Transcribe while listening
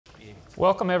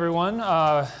Welcome, everyone.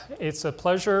 It's a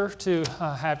pleasure to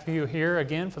have you here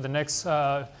again for the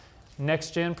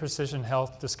NextGen Precision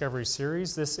Health Discovery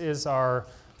Series. This is our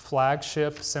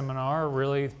flagship seminar,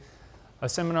 really a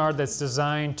seminar that's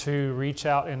designed to reach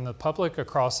out in the public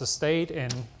across the state,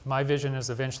 and my vision is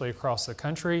eventually across the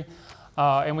country.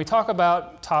 And we talk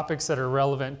about topics that are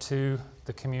relevant to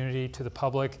the community, to the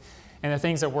public, and the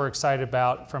things that we're excited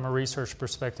about from a research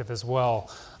perspective as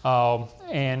well.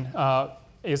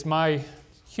 It's my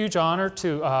huge honor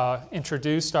to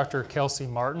introduce Dr. Kelsey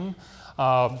Martin.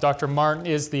 Dr. Martin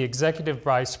is the Executive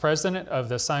Vice President of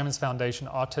the Simons Foundation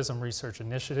Autism Research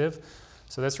Initiative.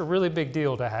 So that's a really big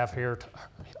deal to have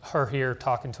her here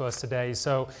talking to us today.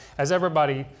 So as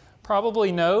everybody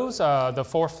probably knows, the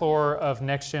fourth floor of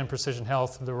NextGen Precision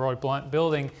Health, the Roy Blunt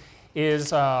building, is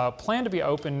planned to be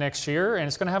open next year, and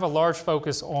it's going to have a large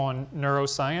focus on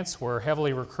neuroscience. We're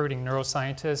heavily recruiting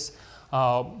neuroscientists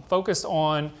focused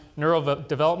on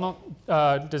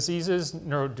neurodevelopmental diseases,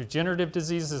 neurodegenerative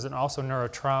diseases, and also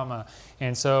neurotrauma.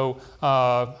 And so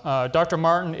Dr.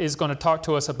 Martin is going to talk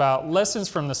to us about lessons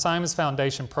from the Simons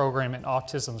Foundation program in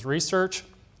autism's research.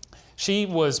 She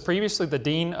was previously the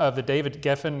Dean of the David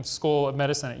Geffen School of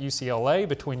Medicine at UCLA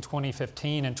between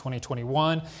 2015 and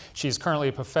 2021. She is currently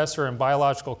a professor in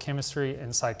biological chemistry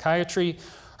and psychiatry.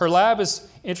 Her lab is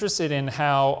interested in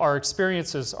how our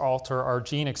experiences alter our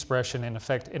gene expression and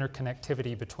affect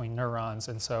interconnectivity between neurons.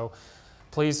 And so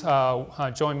please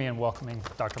join me in welcoming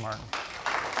Dr. Martin.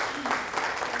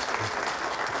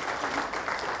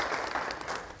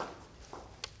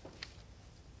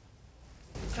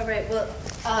 All right, well,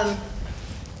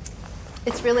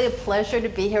 it's really a pleasure to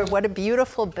be here. What a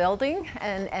beautiful building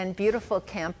and beautiful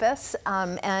campus.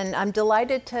 And I'm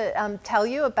delighted to tell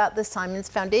you about the Simons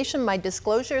Foundation. My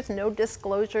disclosures, no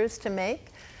disclosures to make.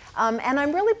 And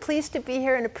I'm really pleased to be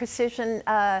here in a precision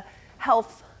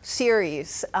health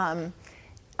series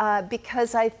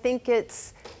because I think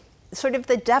it's sort of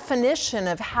the definition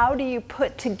of how do you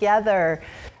put together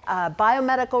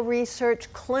biomedical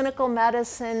research, clinical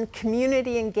medicine,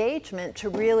 community engagement to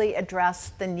really address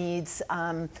the needs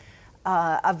of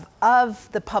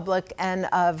the public and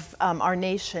of our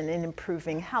nation in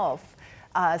improving health.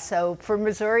 So for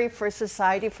Missouri, for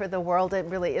society, for the world, it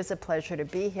really is a pleasure to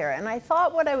be here. And I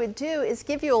thought what I would do is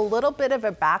give you a little bit of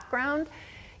a background,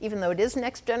 even though it is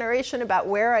next generation, about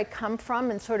where I come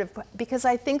from, and sort of, because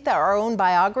I think that our own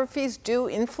biographies do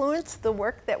influence the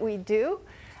work that we do.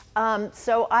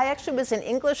 So I actually was an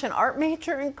English and art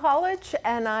major in college,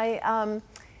 and I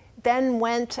then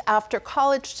went after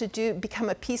college to become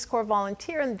a Peace Corps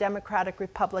volunteer in the Democratic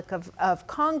Republic of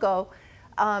Congo,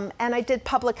 and I did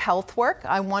public health work.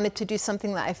 I wanted to do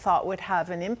something that I thought would have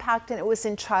an impact, and it was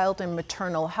in child and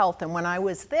maternal health. And when I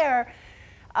was there,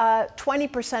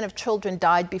 20% of children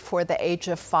died before the age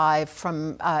of 5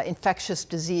 from infectious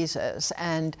diseases.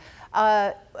 And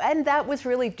that was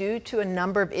really due to a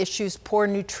number of issues: poor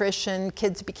nutrition,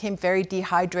 kids became very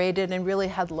dehydrated and really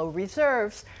had low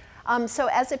reserves. So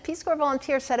as a Peace Corps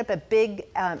volunteer, set up a big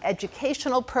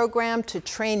educational program to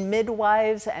train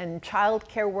midwives and child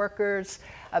care workers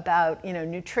about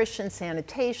nutrition,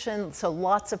 sanitation, so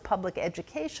lots of public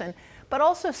education, but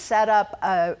also set up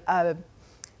a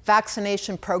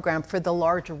vaccination program for the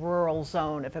large rural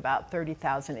zone of about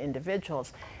 30,000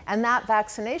 individuals. And that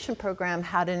vaccination program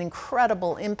had an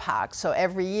incredible impact. So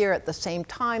every year at the same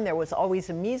time, there was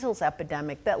always a measles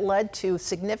epidemic that led to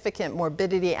significant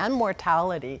morbidity and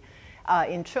mortality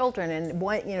in children. And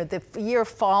the year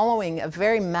following, a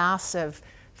very massive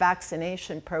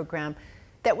vaccination program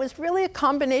that was really a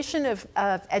combination of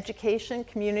education,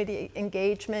 community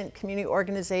engagement, community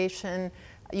organization.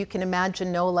 You can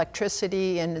imagine no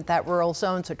electricity in that rural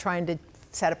zone, so trying to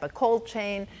set up a cold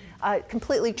chain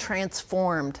completely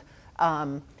transformed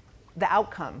the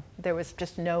outcome. There was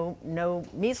just no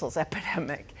measles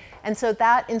epidemic. And so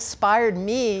that inspired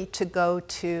me to go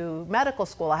to medical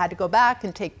school. I had to go back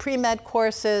and take pre-med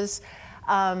courses,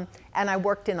 and I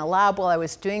worked in a lab while I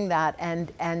was doing that,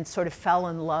 and sort of fell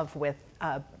in love with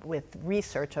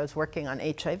research. I was working on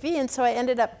HIV, and so I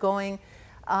ended up going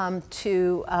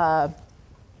to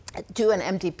do an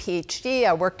MD Ph.D.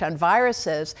 I worked on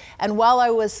viruses, and while I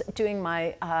was doing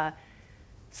my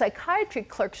psychiatry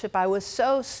clerkship, I was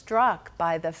so struck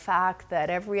by the fact that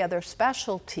every other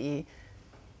specialty,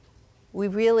 we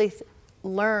really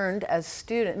learned as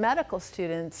medical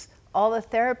students, all the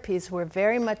therapies were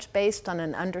very much based on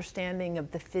an understanding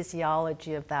of the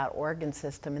physiology of that organ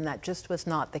system, and that just was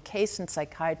not the case in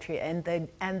psychiatry. And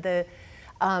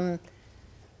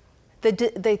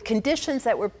the conditions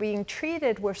that were being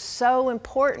treated were so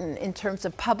important in terms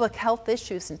of public health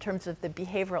issues, in terms of the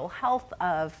behavioral health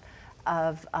of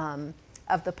of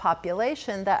the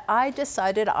population that I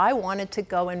decided I wanted to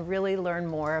go and really learn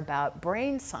more about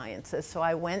brain sciences. So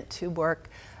I went to work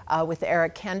with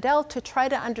Eric Kandel to try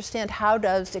to understand how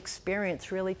does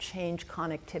experience really change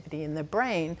connectivity in the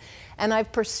brain. And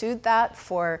I've pursued that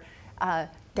for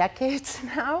decades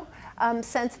now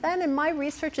since then, and my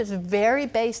research is very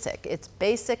basic. It's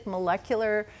basic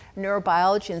molecular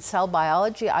neurobiology and cell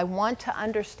biology. I want to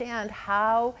understand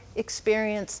how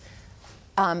experience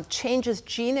changes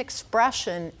gene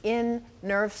expression in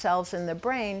nerve cells in the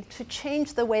brain to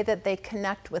change the way that they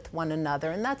connect with one another.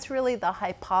 And that's really the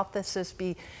hypothesis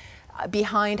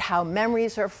behind how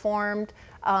memories are formed.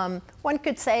 One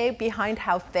could say behind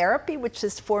how therapy, which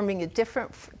is forming a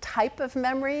different type of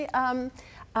memory,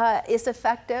 is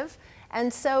effective.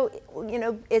 And so, you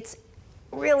know, it's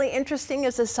really interesting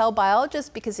as a cell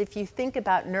biologist because if you think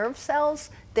about nerve cells,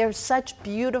 they're such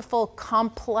beautiful,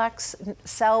 complex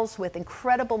cells with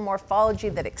incredible morphology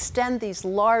that extend these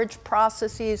large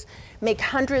processes, make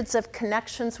hundreds of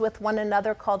connections with one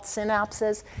another called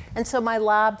synapses. And so my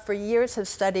lab for years has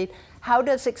studied how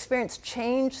does experience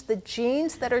change the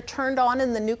genes that are turned on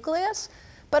in the nucleus,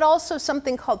 but also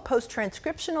something called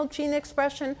post-transcriptional gene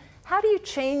expression. How do you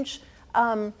change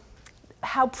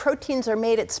how proteins are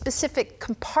made at specific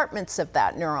compartments of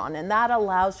that neuron? And that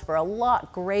allows for a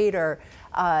lot greater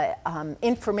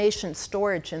information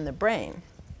storage in the brain.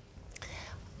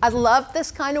 I love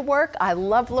this kind of work. I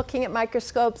love looking at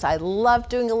microscopes. I love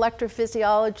doing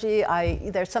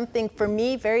electrophysiology. There's something for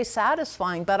me very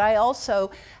satisfying, but I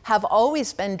also have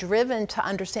always been driven to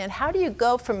understand how do you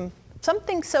go from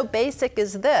something so basic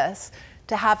as this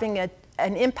to having an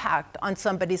impact on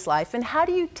somebody's life, and how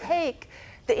do you take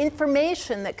the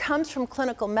information that comes from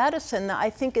clinical medicine that I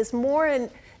think is more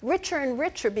and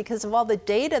richer because of all the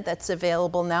data that's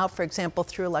available now, for example,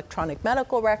 through electronic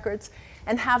medical records,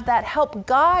 and have that help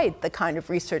guide the kind of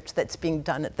research that's being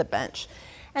done at the bench.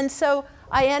 And so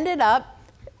I ended up,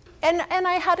 and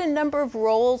I had a number of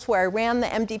roles where I ran the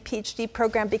MD Ph.D.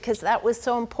 program because that was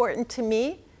so important to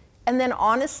me. And then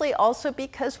honestly, also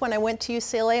because when I went to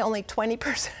UCLA, only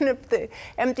 20% of the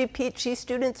MD PhD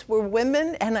students were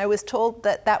women, and I was told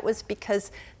that that was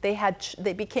because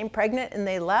they became pregnant and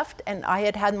they left, and I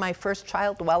had had my first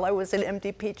child while I was an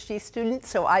MD PhD student,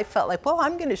 so I felt like, well,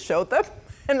 I'm going to show them.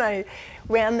 And I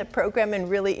ran the program and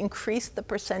really increased the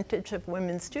percentage of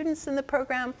women students in the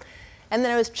program. And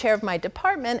then I was chair of my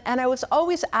department, and I was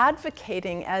always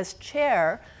advocating as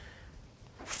chair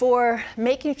for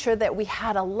making sure that we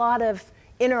had a lot of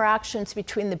interactions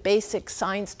between the basic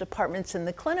science departments and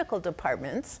the clinical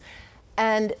departments.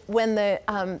 And when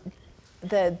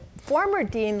the former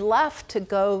dean left to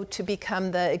go to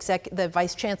become the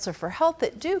vice chancellor for health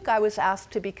at Duke, I was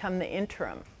asked to become the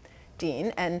interim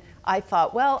dean. And I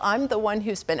thought, well, I'm the one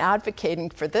who's been advocating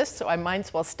for this, so I might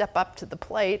as well step up to the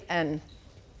plate and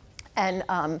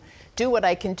do what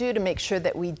I can do to make sure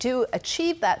that we do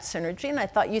achieve that synergy. And I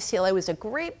thought UCLA was a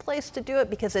great place to do it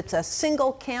because it's a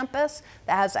single campus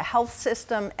that has a health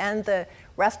system and the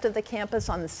rest of the campus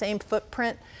on the same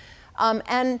footprint.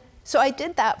 And so I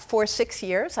did that for 6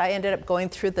 years. I ended up going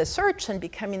through the search and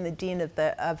becoming the dean of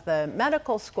the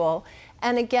medical school.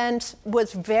 And again,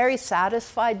 was very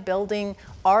satisfied building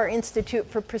our Institute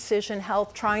for Precision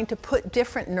Health, trying to put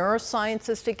different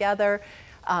neurosciences together.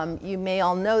 You may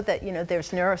all know that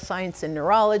there's neuroscience in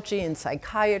neurology, in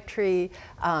psychiatry,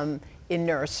 in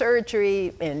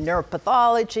neurosurgery, in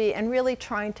neuropathology, and really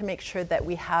trying to make sure that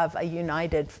we have a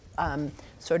united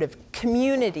sort of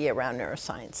community around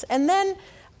neuroscience. And then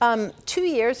 2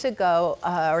 years ago,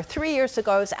 or 3 years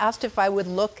ago, I was asked if I would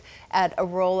look at a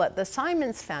role at the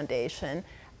Simons Foundation.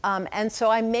 And so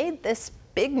I made this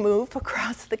big move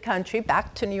across the country,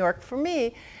 back to New York for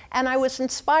me. And I was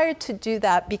inspired to do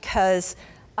that because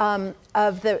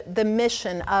of the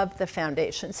mission of the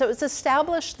foundation. So it was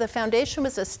established, the foundation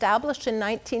was established in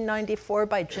 1994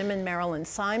 by Jim and Marilyn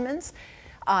Simons.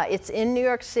 It's in New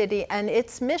York City, and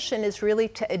its mission is really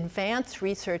to advance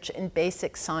research in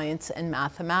basic science and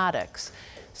mathematics.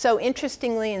 So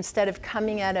interestingly, instead of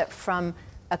coming at it from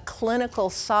a clinical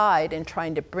side and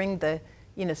trying to bring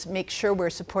make sure we're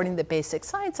supporting the basic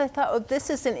science, I thought, oh, this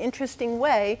is an interesting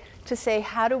way to say,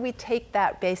 how do we take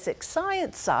that basic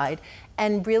science side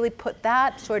and really put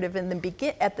that sort of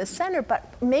at the center,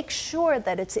 but make sure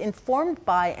that it's informed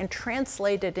by and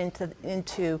translated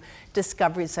into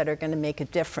discoveries that are going to make a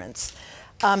difference.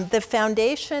 The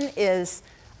foundation is,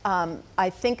 I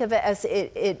think of it as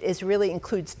it really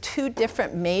includes two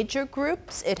different major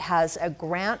groups. It has a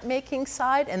grant-making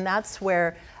side, and that's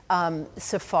where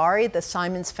SFARI, the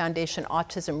Simons Foundation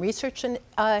Autism Research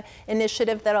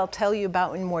Initiative that I'll tell you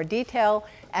about in more detail,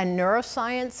 and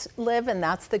Neuroscience live, and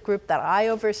that's the group that I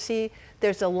oversee.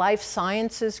 There's a life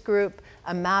sciences group,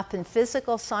 a math and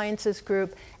physical sciences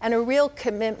group, and a real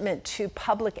commitment to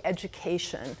public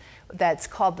education that's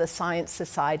called the Science,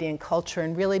 Society, and Culture,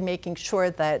 and really making sure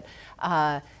that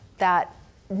that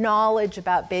knowledge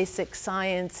about basic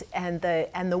science and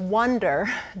the wonder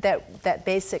that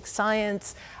basic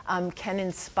science can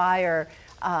inspire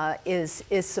is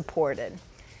supported.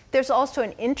 There's also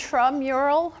an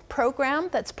intramural program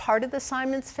that's part of the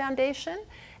Simons Foundation,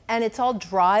 and it's all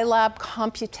dry lab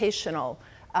computational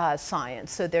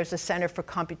science. So there's a Center for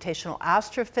Computational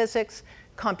Astrophysics,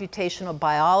 computational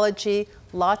biology.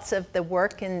 Lots of the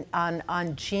work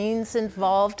on genes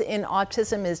involved in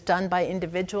autism is done by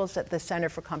individuals at the Center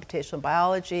for Computational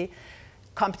Biology,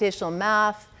 computational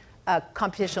math,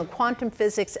 computational quantum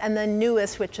physics, and the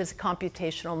newest, which is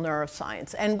computational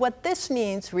neuroscience. And what this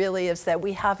means really is that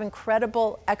we have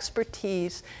incredible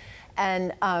expertise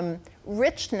and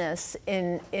richness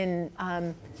in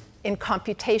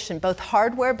computation, both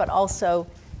hardware but also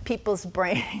people's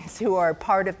brains who are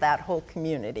part of that whole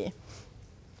community.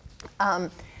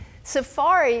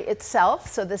 SFARI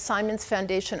itself, so the Simons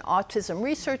Foundation Autism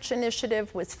Research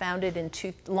Initiative, was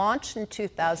launched in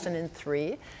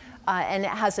 2003, and it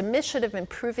has a mission of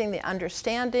improving the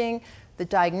understanding, the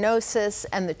diagnosis,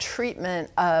 and the treatment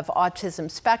of autism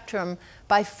spectrum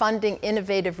by funding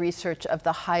innovative research of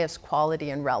the highest quality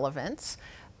and relevance.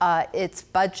 Its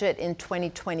budget in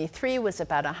 2023 was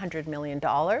about $100 million.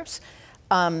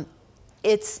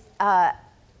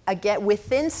 Again,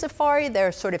 within SFARI, there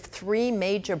are sort of three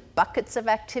major buckets of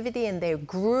activity, and they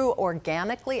grew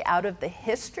organically out of the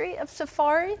history of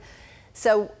SFARI.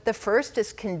 So the first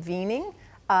is convening.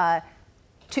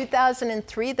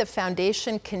 2003, the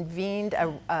foundation convened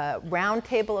a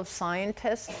roundtable of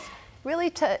scientists really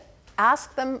to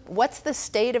ask them what's the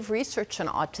state of research on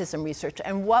autism research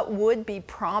and what would be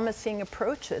promising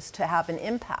approaches to have an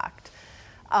impact.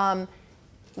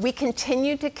 We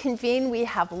continue to convene. We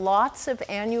have lots of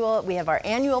we have our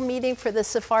annual meeting for the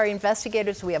SFARI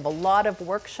investigators. We have a lot of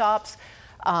workshops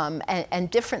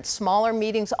and different smaller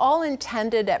meetings, all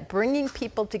intended at bringing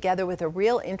people together with a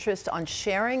real interest on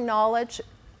sharing knowledge,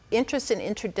 interest in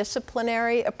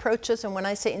interdisciplinary approaches. And when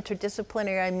I say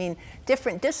interdisciplinary, I mean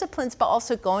different disciplines, but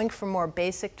also going from more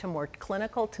basic to more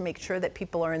clinical to make sure that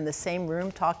people are in the same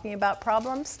room talking about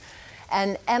problems.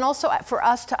 And also for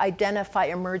us to identify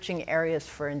emerging areas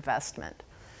for investment.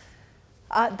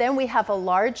 Then we have a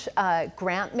large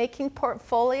grant-making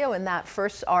portfolio, and that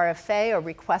first RFA, or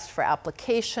request for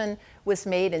application, was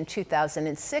made in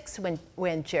 2006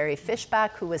 when Jerry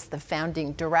Fishback, who was the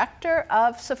founding director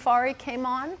of SFARI, came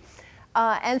on.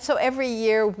 And so every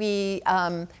year we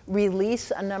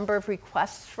release a number of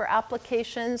requests for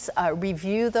applications,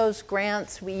 review those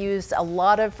grants. We use a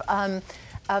lot of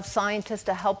scientists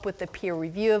to help with the peer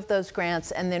review of those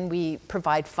grants, and then we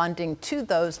provide funding to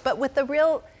those, but with the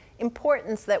real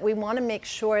importance that we want to make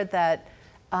sure that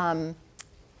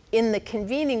in the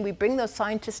convening, we bring those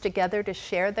scientists together to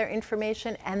share their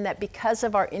information, and that because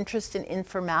of our interest in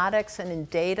informatics and in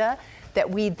data, that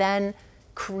we then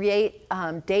create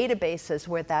databases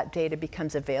where that data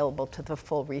becomes available to the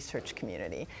full research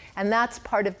community. And that's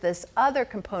part of this other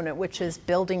component, which is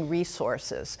building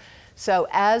resources. So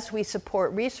as we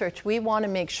support research, we want to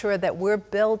make sure that we're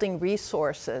building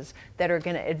resources that are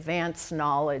going to advance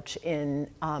knowledge in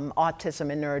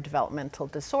autism and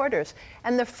neurodevelopmental disorders.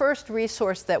 And the first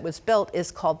resource that was built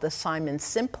is called the Simons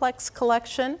Simplex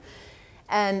Collection.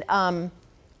 And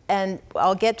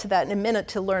I'll get to that in a minute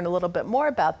to learn a little bit more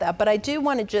about that. But I do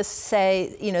want to just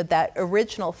say, you know, that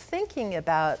original thinking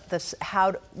about this,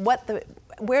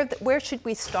 where should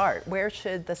we start? Where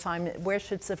should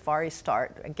SFARI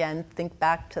start? Again, think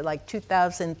back to like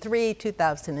 2003,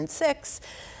 2006.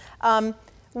 One,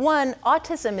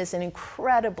 autism is an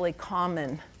incredibly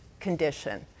common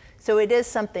condition. So it is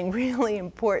something really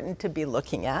important to be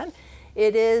looking at.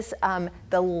 It is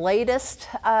the latest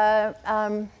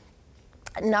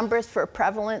numbers for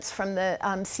prevalence from the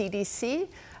CDC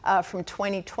from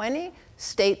 2020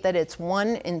 state that it's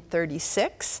 1 in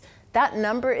 36. That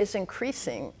number is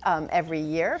increasing every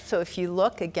year. So if you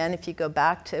look, again, if you go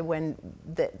back to when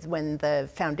the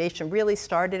foundation really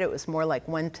started, it was more like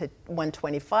 1 to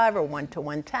 125 or 1 to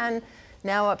 110.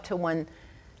 Now up to 1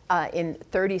 in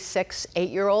 36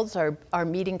 8-year-olds are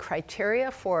meeting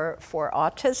criteria for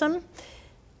autism.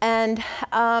 And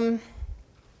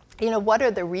what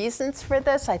are the reasons for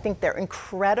this? I think they're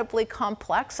incredibly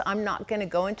complex. I'm not going to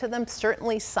go into them.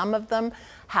 Certainly some of them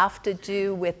have to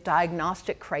do with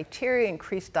diagnostic criteria,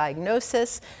 increased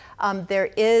diagnosis.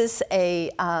 There is a,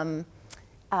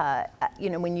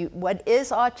 what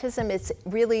is autism? It's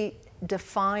really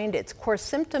defined. Its core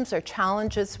symptoms are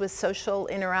challenges with social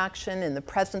interaction in the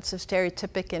presence of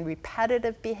stereotypic and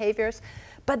repetitive behaviors.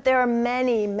 But there are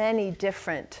many, many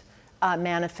different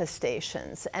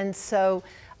manifestations. And so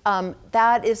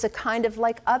that is a kind of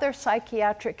like other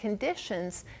psychiatric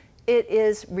conditions. It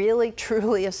is really,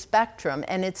 truly a spectrum,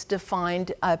 and it's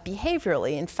defined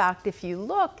behaviorally. In fact, if you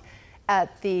look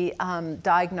at the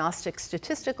Diagnostic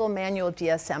Statistical Manual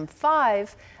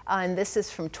DSM-5, and this is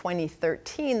from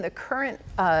 2013, the current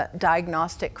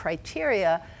diagnostic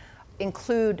criteria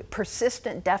include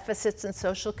persistent deficits in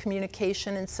social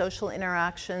communication and social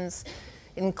interactions,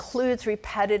 includes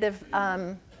repetitive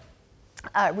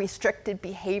restricted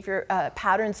behavior,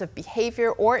 patterns of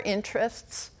behavior or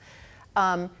interests.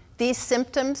 These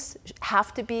symptoms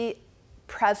have to be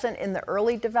present in the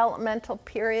early developmental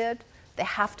period. They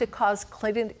have to cause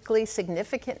clinically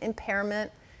significant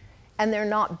impairment, and they're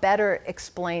not better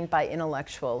explained by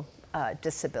intellectual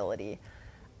disability.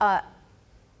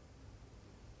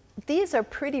 These are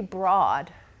pretty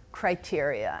broad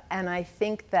criteria, and I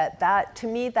think that to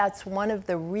me, that's one of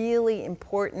the really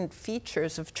important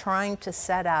features of trying to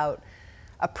set out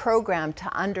a program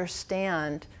to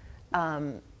understand,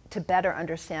 to better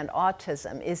understand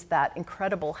autism, is that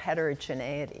incredible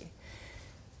heterogeneity.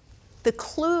 The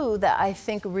clue that I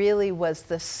think really was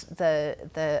the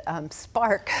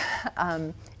spark,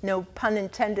 no pun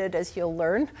intended, as you'll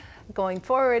learn going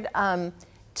forward,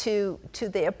 to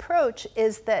the approach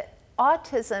is that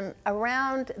autism,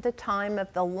 around the time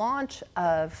of the launch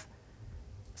of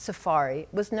SFARI,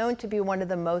 was known to be one of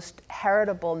the most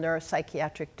heritable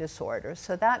neuropsychiatric disorders.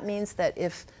 So that means that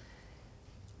if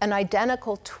an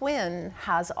identical twin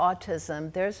has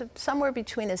autism, there's somewhere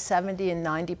between a 70 and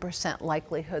 90%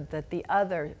 likelihood that the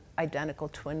other identical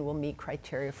twin will meet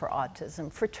criteria for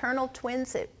autism. Fraternal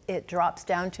twins, it drops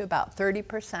down to about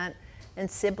 30%, and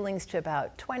siblings to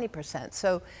about 20%.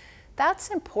 So that's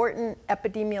important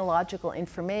epidemiological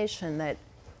information that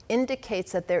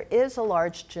indicates that there is a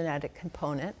large genetic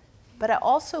component, but it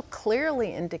also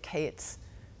clearly indicates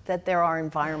that there are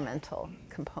environmental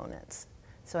components.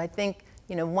 So I think,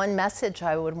 one message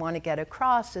I would want to get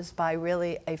across is by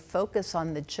really a focus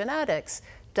on the genetics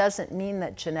doesn't mean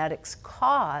that genetics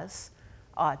cause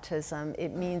autism.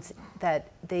 It means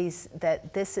that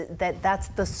that's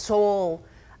the sole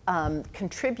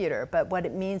contributor, but what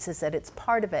it means is that it's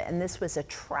part of it. And this was a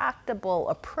tractable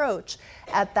approach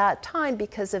at that time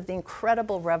because of the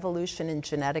incredible revolution in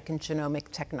genetic and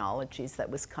genomic technologies that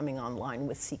was coming online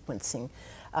with sequencing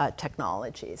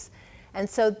technologies. And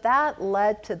so that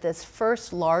led to this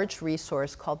first large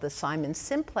resource called the Simon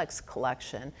Simplex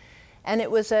Collection. And it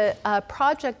was a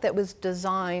project that was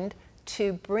designed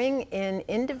to bring in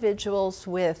individuals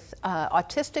with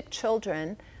autistic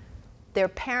children, their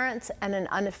parents, and an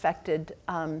unaffected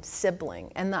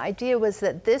sibling. And the idea was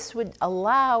that this would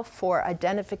allow for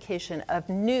identification of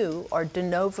new or de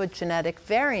novo genetic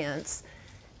variants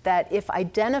that, if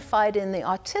identified in the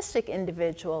autistic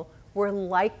individual, were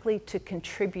likely to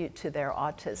contribute to their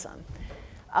autism.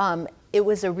 It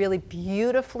was a really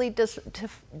beautifully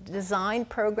designed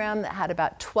program that had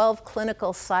about 12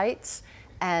 clinical sites,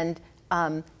 and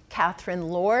Catherine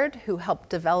Lord, who helped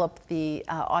develop the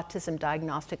Autism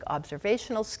Diagnostic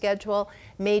Observational Schedule,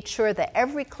 made sure that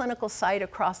every clinical site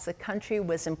across the country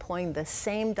was employing the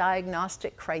same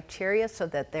diagnostic criteria so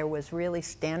that there was really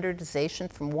standardization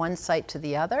from one site to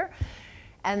the other.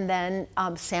 And then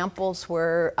samples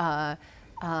were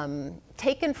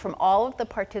taken from all of the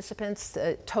participants.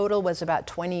 The total was about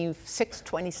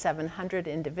 2,700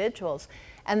 individuals.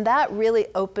 And that really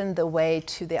opened the way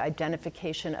to the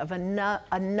identification of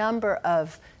a number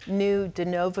of new de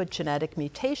novo genetic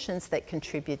mutations that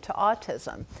contribute to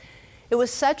autism. It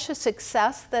was such a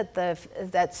success that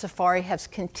SFARI has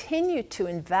continued to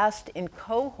invest in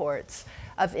cohorts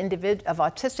of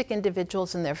autistic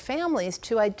individuals and their families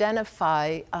to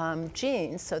identify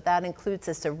genes. So that includes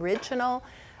this original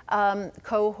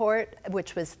cohort,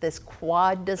 which was this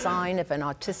quad design of an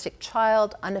autistic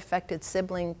child, unaffected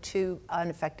sibling, 2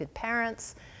 unaffected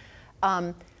parents.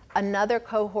 Another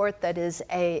cohort that is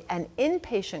an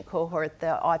inpatient cohort,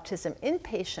 the Autism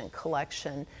Inpatient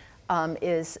Collection,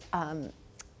 is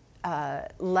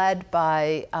led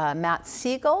by Matt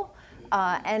Siegel,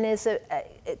 and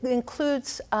it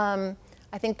includes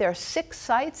I think there are 6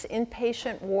 sites,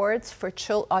 inpatient wards for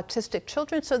autistic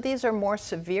children, so these are more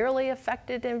severely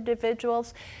affected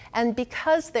individuals. And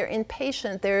because they're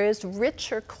inpatient, there is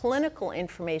richer clinical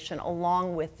information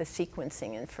along with the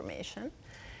sequencing information.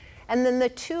 And then the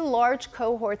 2 large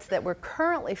cohorts that we're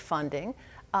currently funding,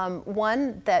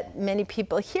 one that many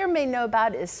people here may know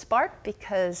about is SPARC,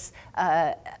 because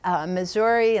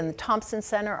Missouri and the Thompson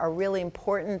Center are really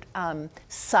important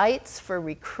sites for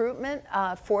recruitment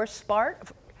for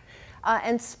SPARC.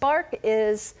 And SPARC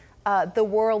is the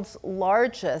world's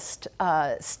largest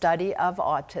study of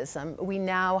autism. We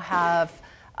now have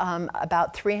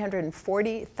about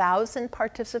 340,000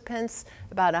 participants,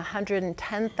 about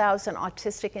 110,000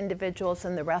 autistic individuals,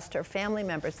 and the rest are family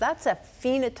members. That's a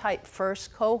phenotype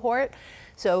first cohort.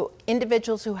 So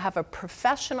individuals who have a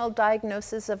professional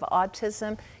diagnosis of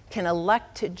autism can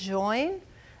elect to join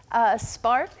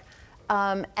SPARC,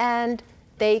 and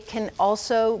they can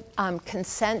also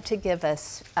consent to give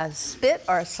us a spit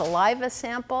or a saliva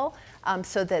sample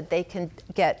so that they can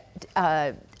get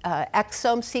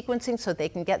exome sequencing, so they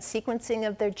can get sequencing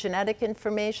of their genetic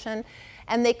information,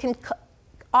 and they can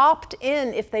opt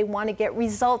in if they want to get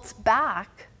results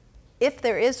back, if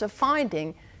there is a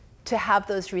finding, to have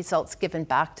those results given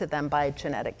back to them by a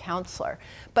genetic counselor.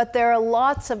 But there are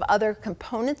lots of other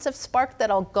components of SPARC that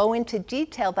I'll go into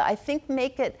detail that I think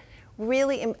make it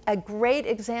really a great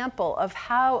example of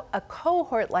how a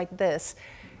cohort like this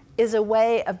is a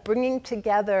way of bringing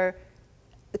together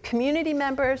the community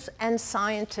members and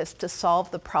scientists to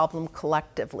solve the problem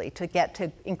collectively, to get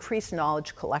to increase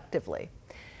knowledge collectively.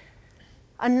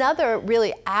 Another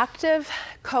really active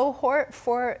cohort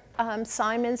for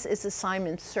Simons is the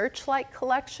Simons Searchlight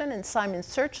Collection, and Simons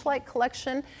Searchlight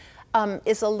Collection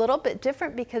is a little bit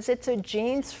different because it's a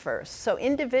genes first. So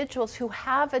individuals who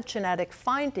have a genetic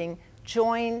finding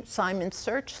join Simons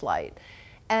Searchlight.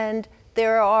 And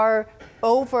there are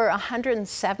over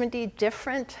 170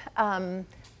 different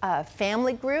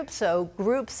family groups, so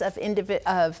groups of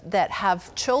that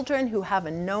have children who have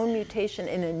a known mutation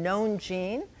in a known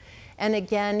gene. And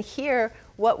again, here,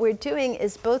 what we're doing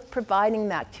is both providing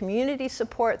that community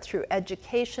support through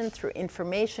education, through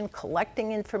information,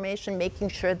 collecting information, making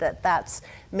sure that that's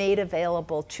made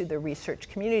available to the research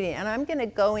community. And I'm going to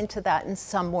go into that in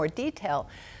some more detail.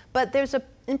 But there's an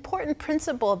important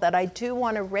principle that I do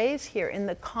want to raise here in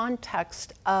the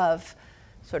context of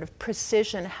sort of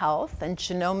precision health and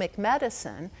genomic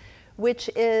medicine,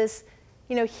 which is,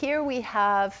 you know, here we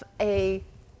have a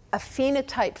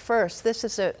phenotype first. This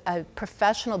is a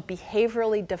professional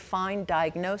behaviorally defined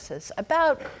diagnosis.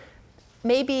 About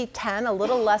maybe 10, a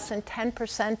little less than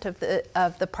 10%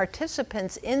 of the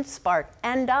participants in SPARC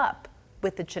end up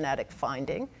with a genetic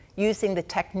finding using the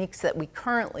techniques that we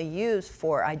currently use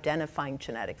for identifying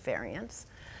genetic variants.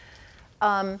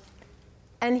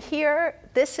 And here,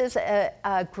 this is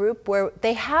a group where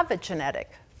they have a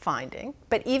genetic finding,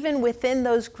 but even within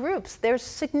those groups, there's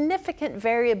significant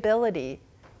variability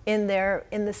in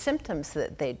the symptoms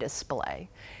that they display.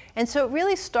 And so it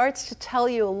really starts to tell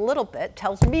you a little bit,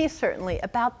 tells me certainly,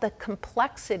 about the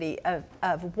complexity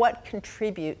of what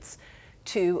contributes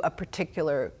to a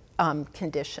particular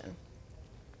condition.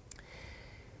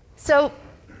 So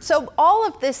all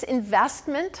of this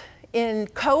investment in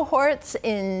cohorts,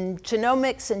 in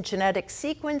genomics and genetic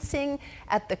sequencing,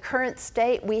 at the current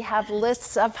state, we have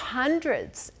lists of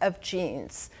hundreds of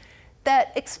genes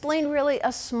that explain really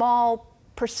a small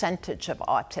percentage of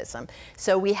autism.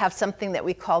 So we have something that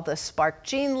we call the SPARC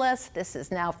gene list. This is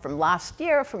now from last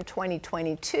year, from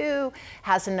 2022,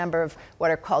 has a number of what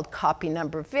are called copy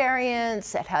number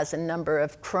variants. It has a number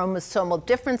of chromosomal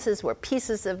differences where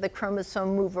pieces of the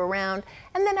chromosome move around.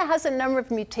 And then it has a number of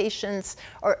mutations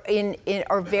or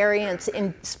variants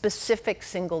in specific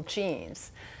single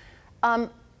genes.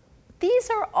 These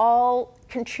are all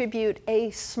contribute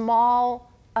a small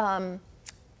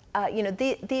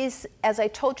these, as I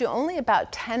told you, only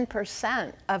about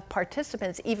 10% of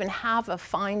participants even have a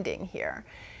finding here.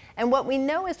 And what we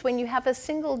know is when you have a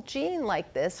single gene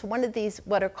like this, one of these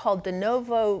what are called de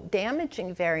novo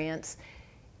damaging variants,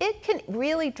 it can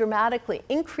really dramatically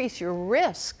increase your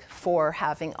risk for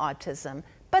having autism,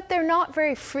 but they're not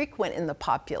very frequent in the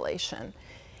population.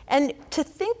 And to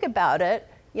think about it,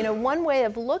 you know, one way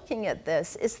of looking at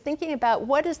this is thinking about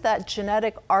what is that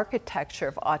genetic architecture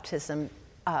of autism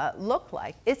look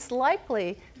like. It's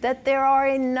likely that there are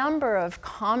a number of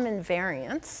common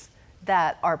variants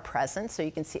that are present. So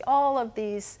you can see all of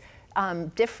these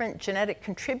different genetic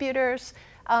contributors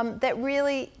that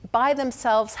really by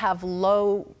themselves have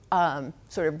low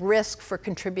sort of risk for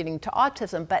contributing to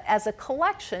autism. But as a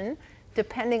collection,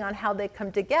 depending on how they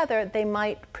come together, they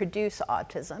might produce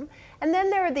autism. And then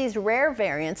there are these rare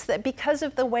variants that, because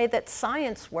of the way that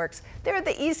science works, they're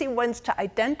the easy ones to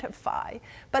identify,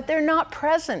 but they're not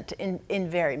present in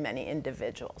very many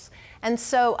individuals. And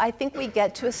so I think we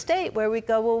get to a state where we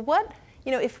go, well, what,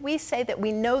 if we say that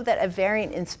we know that a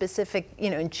variant in specific,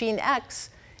 in gene X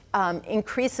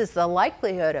increases the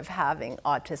likelihood of having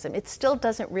autism, it still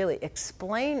doesn't really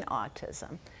explain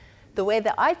autism. The way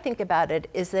that I think about it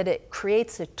is that it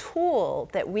creates a tool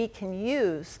that we can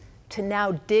use to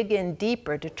now dig in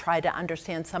deeper to try to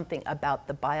understand something about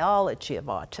the biology of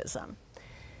autism.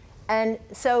 And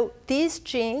so these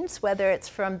genes, whether it's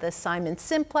from the Simon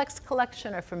Simplex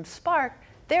collection or from SPARC,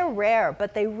 they're rare,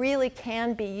 but they really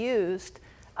can be used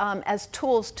as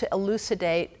tools to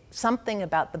elucidate something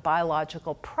about the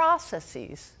biological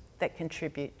processes that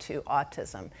contribute to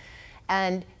autism.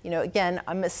 And again,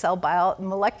 I'm a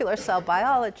molecular cell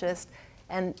biologist,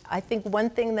 and I think one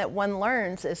thing that one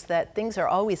learns is that things are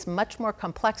always much more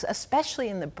complex, especially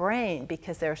in the brain,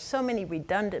 because there are so many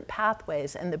redundant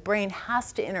pathways, and the brain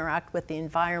has to interact with the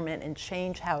environment and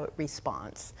change how it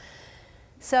responds.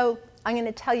 So I'm going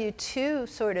to tell you two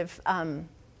sort of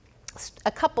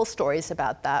a couple stories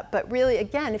about that, but really,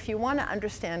 again, if you want to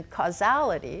understand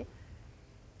causality,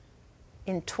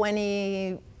 in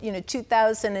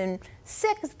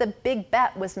 2006, the big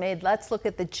bet was made, let's look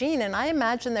at the gene. And I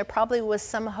imagine there probably was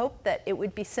some hope that it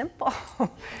would be simple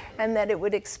and that it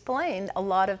would explain a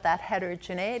lot of that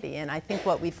heterogeneity. And I think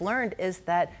what we've learned is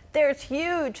that there's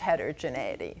huge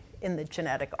heterogeneity in the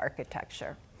genetic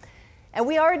architecture. And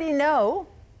we already know,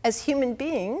 as human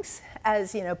beings,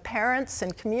 as parents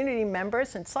and community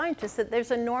members and scientists, that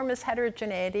there's enormous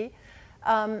heterogeneity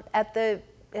at the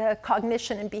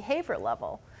cognition and behavior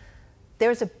level.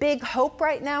 There's a big hope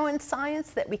right now in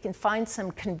science that we can find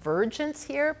some convergence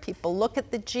here. People look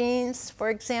at the genes, for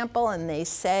example, and they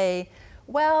say,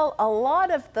 well, a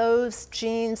lot of those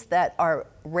genes that are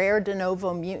rare de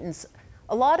novo mutants,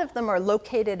 a lot of them are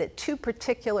located at two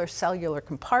particular cellular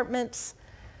compartments.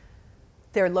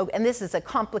 And this is a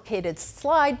complicated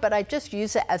slide, but I just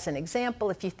use it as an example.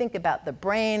 If you think about the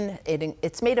brain,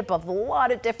 it's made up of a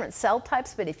lot of different cell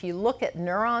types, but if you look at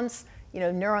neurons,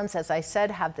 neurons, as I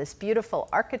said, have this beautiful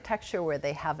architecture where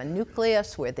they have a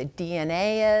nucleus, where the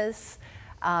DNA is,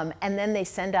 and then they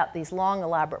send out these long,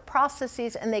 elaborate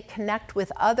processes, and they connect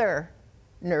with other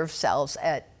nerve cells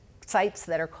at sites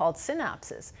that are called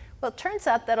synapses. Well, it turns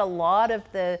out that a lot of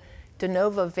the de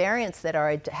novo variants that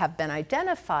have been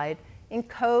identified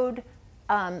encode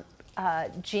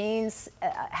genes,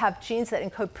 have genes that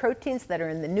encode proteins that are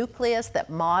in the nucleus that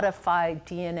modify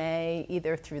DNA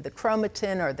either through the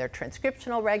chromatin or their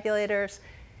transcriptional regulators.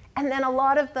 And then a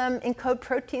lot of them encode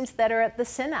proteins that are at the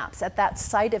synapse, at that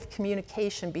site of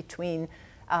communication between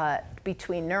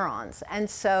neurons. And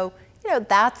so,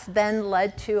 that's then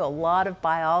led to a lot of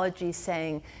biology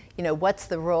saying, what's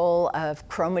the role of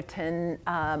chromatin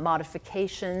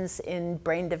modifications in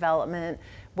brain development?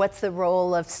 What's the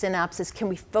role of synapses? Can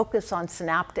we focus on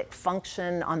synaptic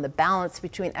function, on the balance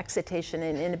between excitation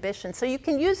and inhibition? So you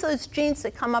can use those genes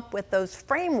to come up with those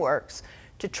frameworks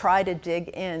to try to dig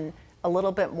in a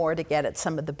little bit more to get at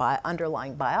some of the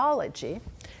underlying biology.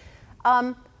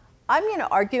 I'm going to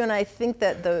argue, and I think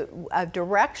that the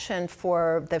direction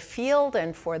for the field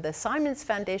and for the Simons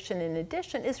Foundation in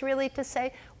addition is really to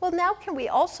say, well, now can we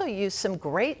also use some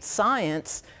great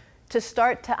science to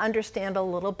start to understand a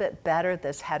little bit better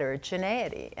this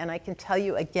heterogeneity. And I can tell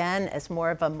you again, as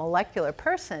more of a molecular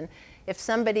person, if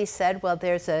somebody said, well,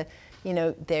 there's a,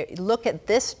 look at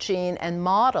this gene and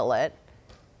model it,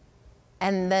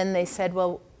 and then they said,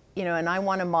 well, and I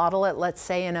want to model it, let's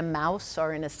say in a mouse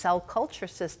or in a cell culture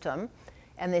system,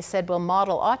 and they said, well,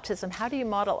 model autism. How do you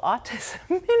model autism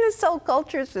in a cell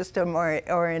culture system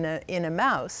or in a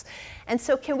mouse? And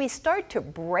so can we start to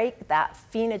break that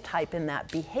phenotype and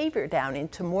that behavior down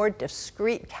into more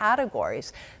discrete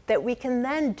categories that we can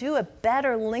then do a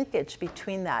better linkage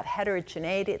between that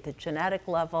heterogeneity at the genetic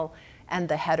level and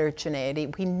the heterogeneity?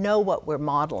 We know what we're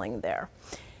modeling there.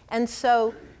 And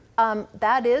so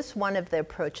that is one of the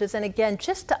approaches. And again,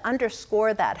 just to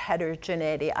underscore that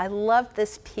heterogeneity, I love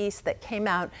this piece that came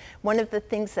out. One of the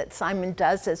things that Simon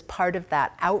does as part of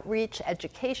that outreach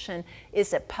education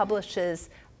is it publishes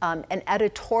an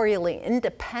editorially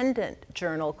independent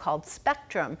journal called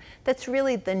Spectrum that's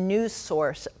really the news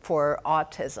source for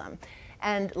autism.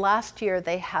 And last year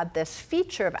they had this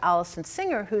feature of Allison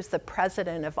Singer, who's the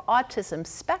president of Autism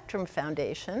Spectrum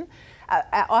Foundation,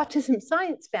 Autism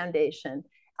Science Foundation,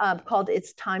 called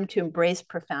It's Time to Embrace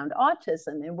Profound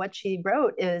Autism. And what she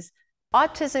wrote is,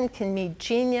 autism can mean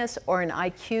genius or an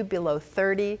IQ below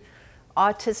 30,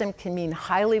 Autism can mean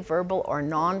highly verbal or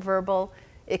nonverbal.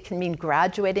 It can mean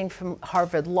graduating from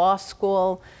Harvard Law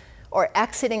School or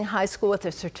exiting high school with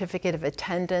a certificate of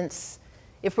attendance.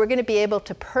 If we're going to be able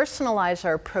to personalize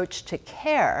our approach to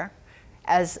care,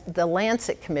 as the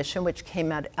Lancet Commission, which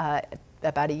came out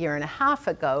about a year and a half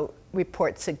ago,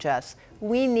 report suggests,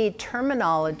 we need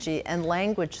terminology and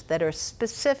language that are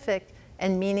specific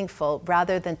and meaningful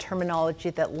rather than terminology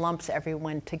that lumps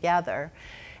everyone together.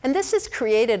 And this has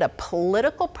created a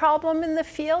political problem in the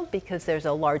field because there's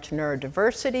a large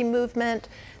neurodiversity movement.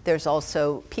 There's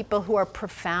also people who are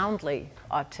profoundly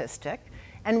autistic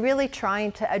and really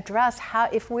trying to address how,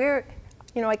 if we're,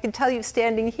 you know, I can tell you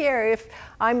standing here, if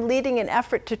I'm leading an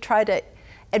effort to try to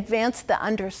advance the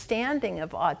understanding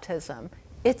of autism,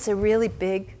 it's a really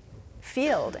big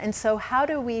field. And so how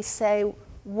do we say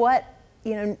what,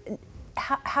 you know,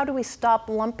 how do we stop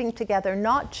lumping together,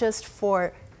 not just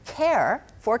for care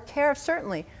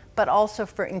certainly, but also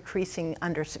for increasing,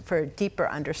 for deeper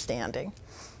understanding.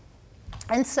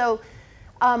 And so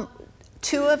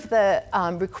two of the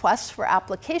requests for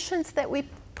applications that we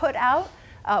put out,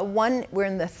 one, we're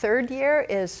in the third year,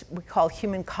 is we call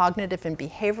human cognitive and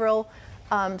behavioral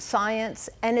science.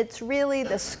 And it's really,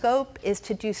 the scope is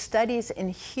to do studies in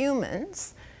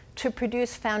humans to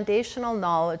produce foundational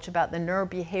knowledge about the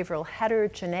neurobehavioral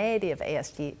heterogeneity of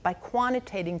ASD by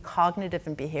quantitating cognitive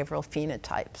and behavioral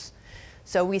phenotypes.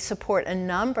 So we support a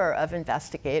number of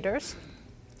investigators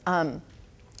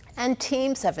and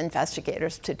teams of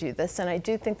investigators to do this, and I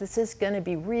do think this is going to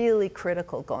be really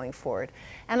critical going forward.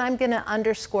 And I'm going to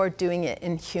underscore doing it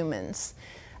in humans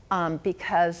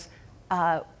because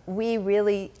we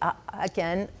really,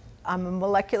 again, I'm a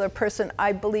molecular person.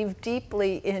 I believe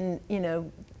deeply in, you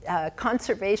know,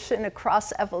 conservation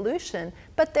across evolution,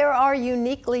 but there are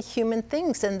uniquely human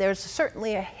things, and there's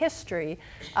certainly a history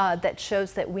that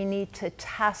shows that we need to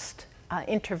test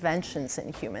interventions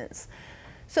in humans.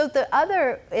 So the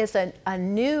other is a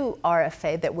new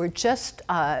RFA that we're just,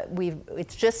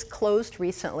 it's just closed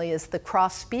recently, is the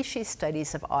cross-species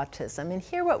studies of autism. And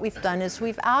here what we've done is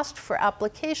we've asked for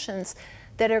applications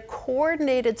that are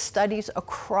coordinated studies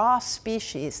across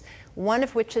species, one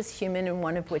of which is human and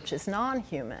one of which is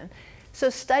non-human. So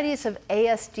studies of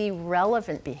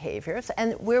ASD-relevant behaviors,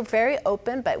 and we're very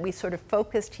open, but we sort of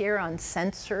focused here on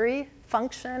sensory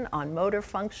function, on motor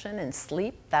function, and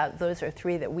sleep. Those are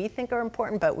three that we think are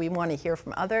important, but we want to hear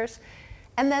from others.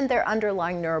 And then their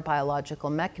underlying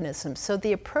neurobiological mechanisms. So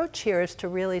the approach here is to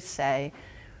really say,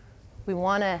 we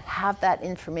want to have that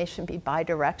information be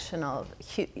bidirectional.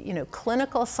 You know,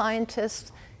 clinical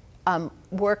scientists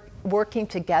working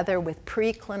together with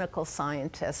preclinical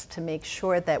scientists to make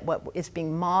sure that what is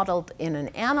being modeled in an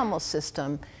animal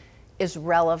system is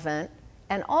relevant,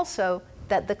 and also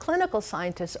that the clinical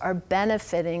scientists are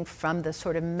benefiting from the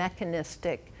sort of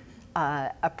mechanistic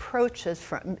approaches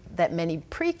that many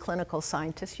preclinical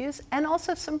scientists use, and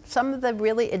also some of the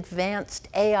really advanced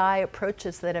AI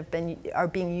approaches that are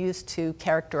being used to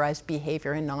characterize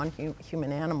behavior in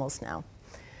non-human animals now.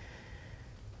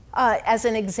 As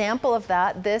an example of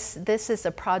that, this is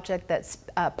a project that's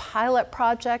a pilot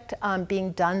project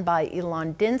being done by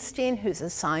Ilan Dinstein, who's a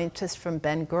scientist from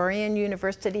Ben-Gurion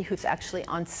University, who's actually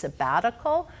on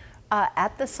sabbatical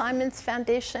at the Simons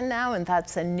Foundation now, and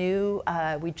that's a new,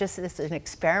 this is an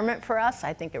experiment for us.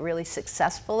 I think a really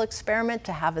successful experiment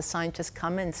to have a scientist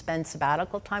come and spend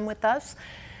sabbatical time with us.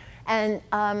 And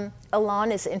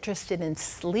Ilan is interested in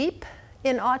sleep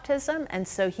in autism, and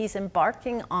so he's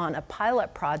embarking on a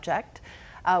pilot project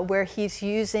where he's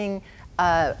using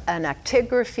an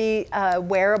actigraphy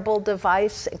wearable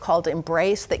device called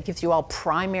Embrace that gives you all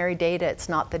primary data. It's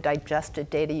not the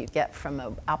digested data you get from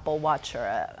an Apple Watch or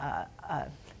a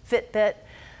Fitbit.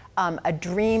 A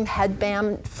Dream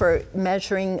headband for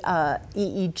measuring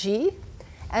EEG,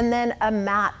 and then a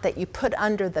mat that you put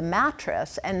under the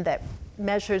mattress and that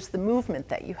measures the movement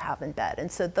that you have in bed.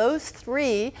 And so those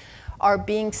three are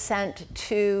being sent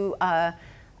to,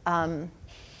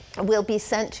 will be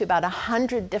sent to about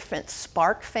 100 different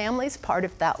SPARC families, part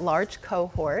of that large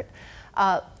cohort,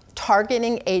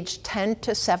 targeting age 10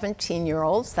 to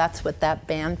 17-year-olds. That's what that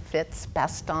band fits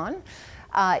best on.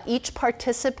 Each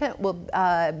participant will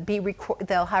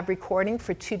they'll have recording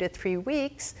for 2 to 3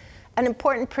 weeks. An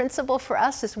important principle for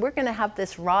us is we're going to have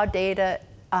this raw data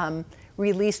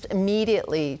released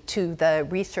immediately to the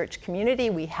research community.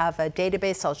 We have a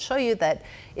database I'll show you that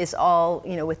is all,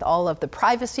 you know, with all of the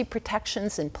privacy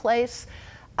protections in place.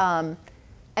 And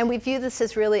we view this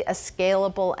as really a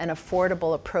scalable and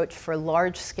affordable approach for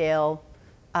large-scale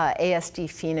ASD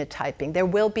phenotyping. There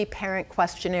will be parent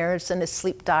questionnaires and a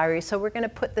sleep diary, so we're going to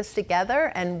put this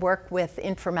together and work with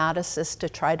informaticists to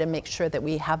try to make sure that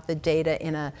we have the data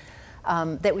in a,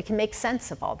 that we can make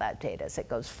sense of all that data as it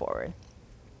goes forward.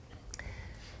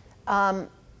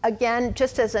 Again,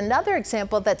 just as another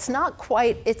example that's not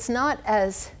quite, it's not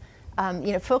as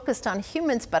focused on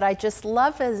humans, but I just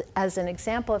love as an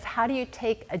example of how do you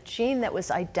take a gene that was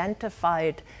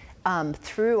identified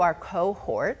through our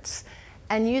cohorts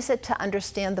and use it to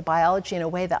understand the biology in a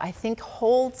way that I think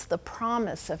holds the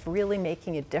promise of really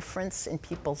making a difference in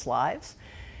people's lives.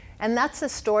 And that's a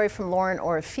story from Lauren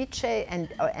Orefice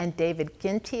and David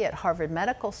Ginty at Harvard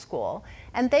Medical School.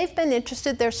 And they've been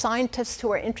interested, they're scientists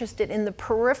who are interested in the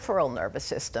peripheral nervous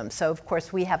system. So of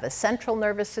course we have a central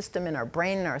nervous system in our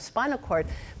brain and our spinal cord,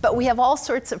 but we have all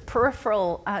sorts of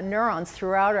peripheral neurons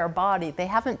throughout our body. They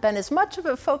haven't been as much of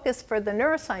a focus for the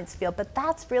neuroscience field, but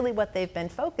that's really what they've been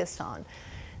focused on.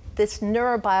 This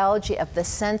neurobiology of the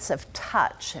sense of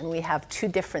touch. And we have two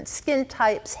different skin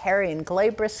types, hairy and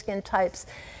glabrous skin types.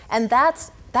 And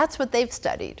that's what they've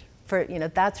studied.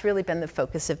 That's really been the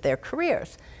focus of their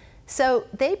careers. So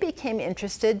they became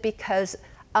interested because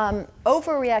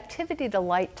overreactivity to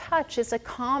light touch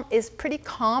is pretty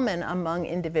common among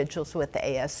individuals with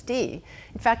ASD.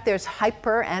 In fact, there's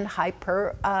hyper and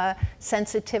hyper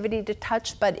sensitivity to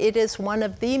touch, but it is one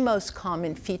of the most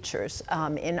common features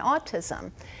in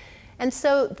autism. And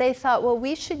so they thought, well,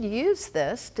 we should use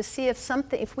this to see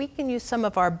if we can use some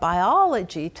of our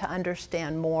biology to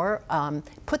understand more,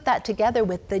 put that together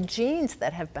with the genes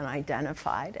that have been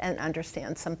identified and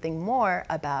understand something more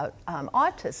about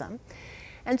autism.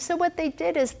 And so what they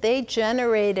did is they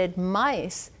generated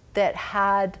mice that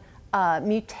had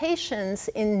mutations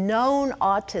in known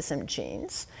autism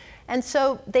genes. And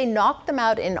so they knocked them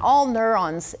out in all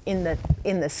neurons in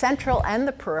the central and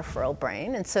the peripheral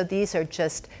brain. And so these are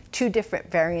just two different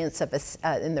variants of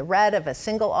in the red of a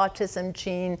single autism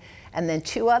gene and then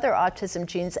two other autism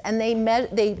genes. And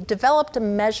they developed a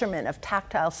measurement of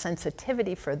tactile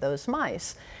sensitivity for those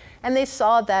mice. And they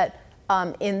saw that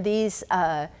in these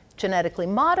genetically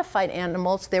modified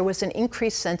animals, there was an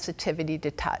increased sensitivity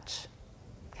to touch.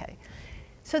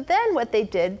 So then what they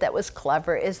did that was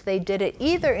clever is they did it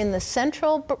either in the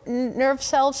central nerve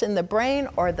cells in the brain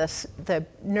or the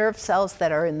nerve cells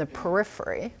that are in the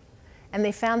periphery. And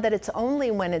they found that it's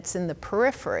only when it's in the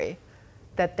periphery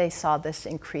that they saw this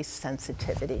increased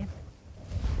sensitivity.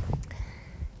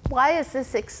 Why is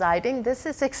this exciting? This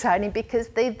is exciting because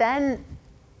they then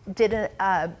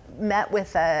met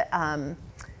with a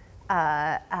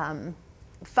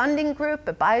funding group,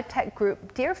 a biotech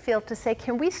group, Deerfield, to say,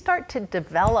 can we start to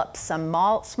develop some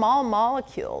small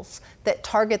molecules that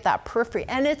target that periphery?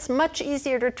 And it's much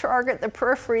easier to target the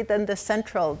periphery than the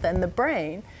central, than the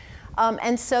brain.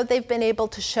 And so they've been able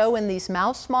to show in these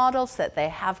mouse models that they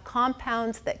have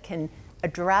compounds that can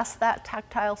address that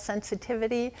tactile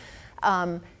sensitivity.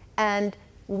 And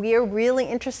we're really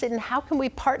interested in how can we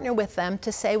partner with them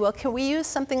to say, well, can we use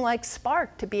something like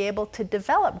Spark to be able to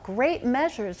develop great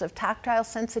measures of tactile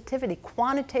sensitivity,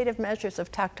 quantitative measures of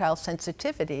tactile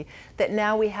sensitivity, that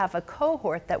now we have a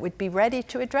cohort that would be ready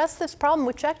to address this problem,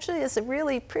 which actually is a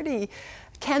really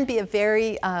can be a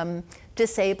very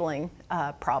disabling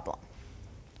problem.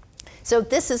 So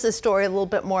this is a story a little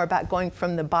bit more about going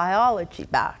from the biology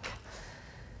back.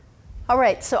 All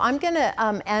right, so I'm going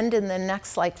to end in the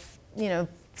next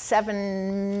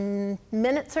 7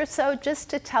 minutes or so just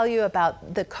to tell you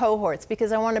about the cohorts,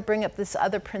 because I want to bring up this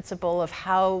other principle of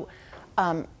how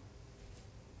the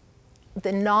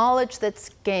knowledge that's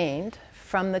gained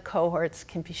from the cohorts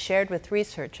can be shared with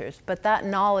researchers, but that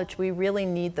knowledge, we really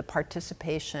need the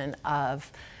participation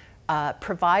of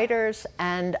providers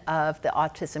and of the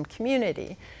autism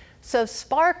community. So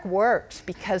Spark works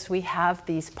because we have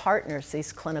these partners,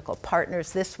 these clinical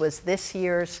partners. This was this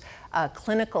year's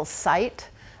clinical site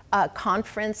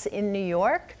conference in New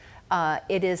York.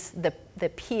 It is the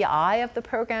PI of the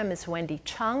program is Wendy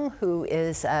Chung, who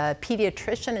is a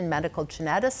pediatrician and medical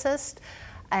geneticist.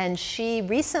 And she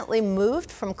recently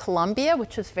moved from Columbia,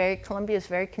 which was Columbia is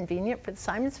very convenient for the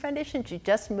Simons Foundation. She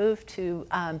just moved to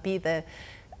be the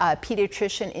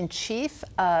pediatrician in chief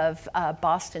of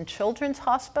Boston Children's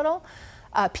Hospital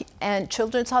and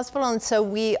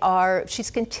so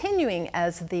she's continuing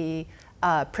as the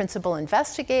principal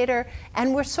investigator,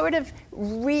 and we're sort of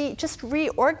just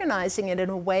reorganizing it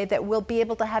in a way that we'll be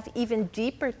able to have even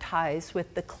deeper ties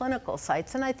with the clinical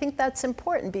sites. And I think that's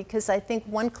important because I think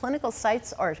clinical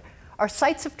sites are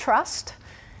sites of trust,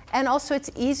 and also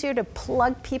it's easier to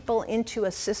plug people into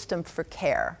a system for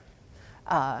care.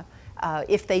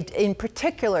 In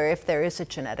particular, if there is a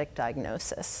genetic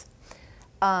diagnosis.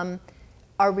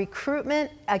 Our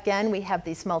recruitment, again, we have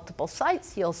these multiple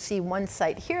sites. You'll see one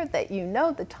site here that you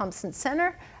know, the Thompson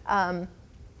Center,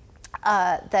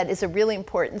 that is a really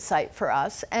important site for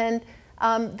us. And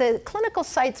the clinical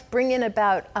sites bring in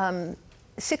about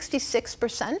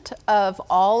 66% of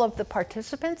all of the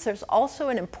participants. There's also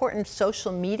an important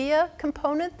social media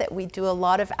component that we do a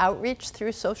lot of outreach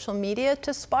through social media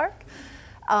to Spark.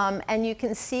 And you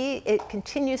can see it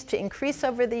continues to increase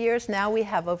over the years. Now we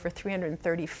have over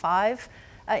 335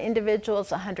 individuals,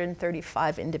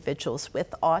 135 individuals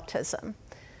with autism.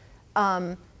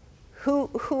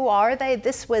 Who are they?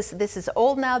 This is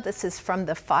old now. This is from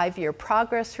the 5-year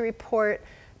progress report.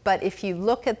 But if you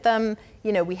look at them,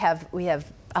 you know, we have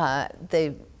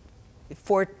the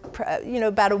four, you know,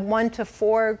 about a 1 to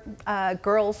 4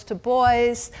 girls to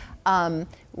boys.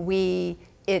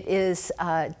 It is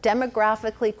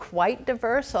demographically quite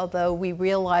diverse, although we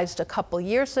realized a couple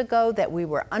years ago that we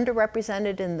were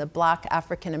underrepresented in the Black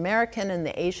African American and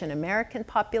the Asian American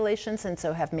populations, and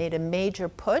so have made a major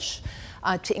push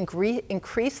to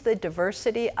increase the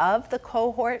diversity of the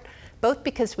cohort, both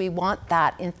because we want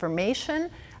that information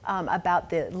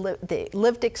about the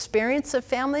lived experience of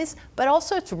families, but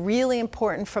also it's really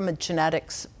important from a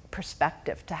genetics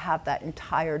perspective to have that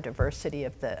entire diversity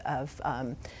of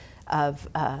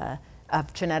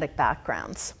genetic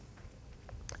backgrounds.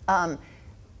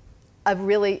 A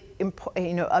really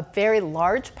a very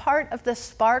large part of the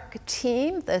Spark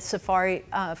team, the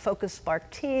SFARI focused Spark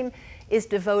team, is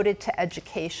devoted to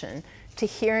education, to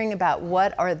hearing about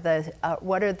what are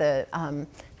the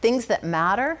things that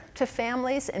matter to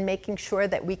families, and making sure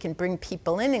that we can bring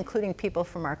people in, including people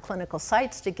from our clinical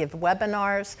sites, to give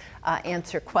webinars,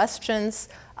 answer questions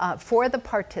for the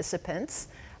participants.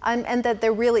 And that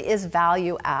there really is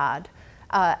value add.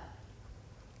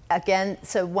 Again,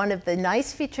 so one of the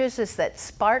nice features is that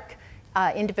Spark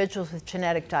individuals with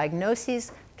genetic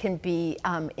diagnoses can be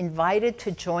invited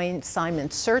to join Simon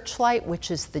Searchlight,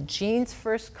 which is the Genes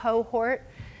First cohort.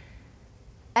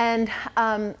 And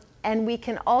we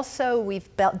can also, we've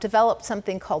developed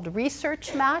something called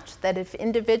Research Match, that if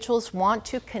individuals want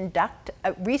to conduct,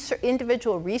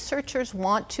 individual researchers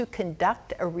want to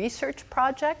conduct a research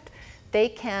project, they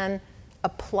can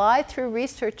apply through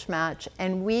Research Match,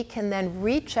 and we can then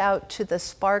reach out to the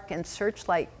Spark and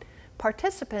Searchlight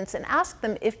participants and ask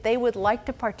them if they would like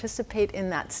to participate in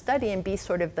that study and be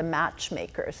sort of the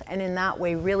matchmakers, and in that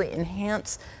way really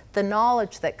enhance the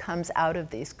knowledge that comes out of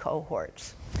these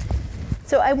cohorts.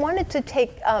 So I wanted to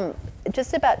take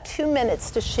just about 2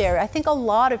 minutes to share. I think a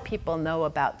lot of people know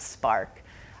about Spark.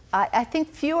 I think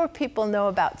fewer people know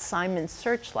about Simon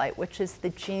Searchlight, which is the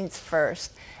Genes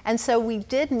First. And so we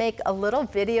did make a little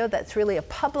video that's really a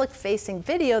public-facing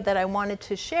video that I wanted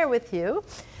to share with you.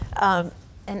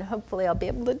 And hopefully I'll be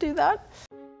able to do that.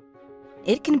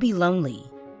 It can be lonely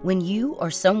when you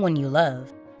or someone you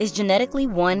love is genetically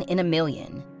 1 in a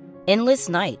million. Endless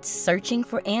nights searching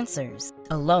for answers,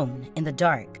 alone in the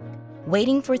dark,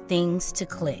 waiting for things to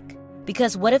click.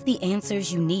 Because what if the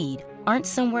answers you need aren't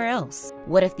somewhere else?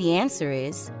 What if the answer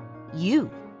is you?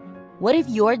 What if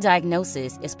your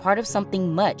diagnosis is part of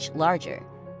something much larger?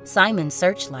 Simon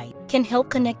Searchlight can help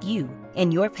connect you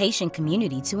and your patient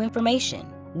community to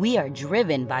information. We are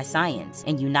driven by science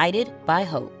and united by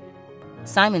hope.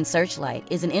 Simon Searchlight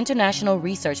is an international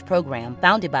research program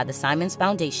founded by the Simons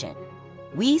Foundation.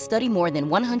 We study more than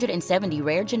 170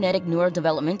 rare genetic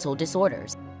neurodevelopmental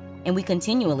disorders, and we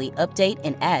continually update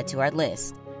and add to our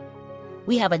list.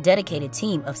 We have a dedicated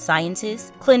team of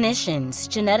scientists, clinicians,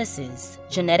 geneticists,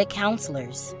 genetic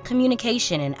counselors,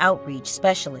 communication and outreach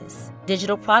specialists,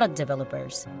 digital product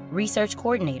developers, research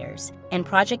coordinators, and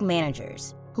project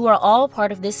managers who are all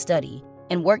part of this study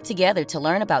and work together to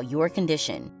learn about your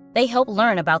condition. They help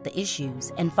learn about the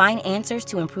issues and find answers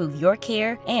to improve your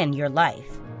care and your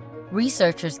life.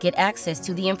 Researchers get access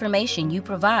to the information you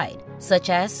provide, such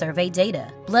as survey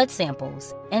data, blood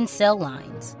samples, and cell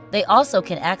lines. They also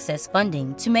can access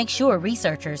funding to make sure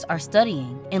researchers are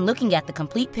studying and looking at the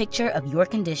complete picture of your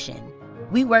condition.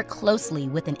 We work closely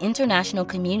with an international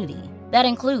community that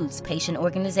includes patient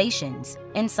organizations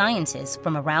and scientists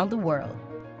from around the world.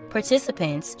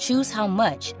 Participants choose how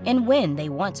much and when they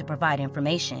want to provide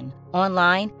information,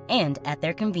 online and at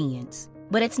their convenience.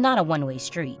 But it's not a one-way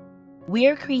street.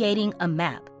 We're creating a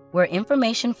map where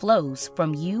information flows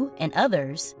from you and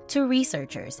others to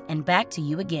researchers and back to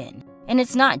you again. And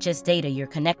it's not just data you're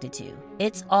connected to,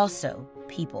 it's also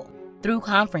people. Through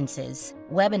conferences,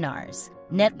 webinars,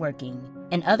 networking,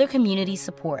 and other community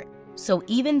support. So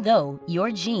even though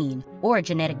your gene or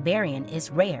genetic variant is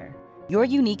rare, your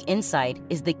unique insight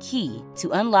is the key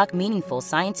to unlock meaningful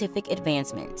scientific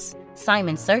advancements.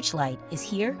 Simon Searchlight is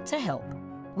here to help.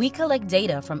 We collect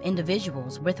data from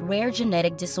individuals with rare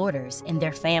genetic disorders in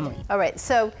their family. All right,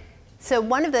 so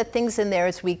one of the things in there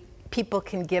is people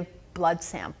can give blood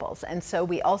samples. And so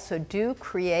we also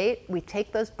we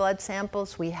take those blood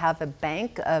samples, we have a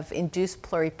bank of induced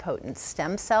pluripotent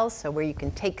stem cells, so where you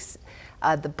can take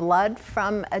the blood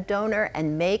from a donor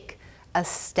and make a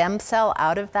stem cell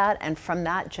out of that, and from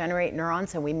that generate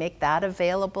neurons, and we make that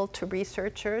available to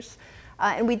researchers.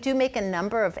 And we do make a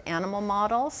number of animal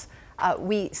models.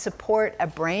 We support a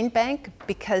brain bank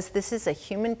because this is a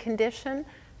human condition.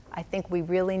 I think we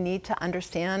really need to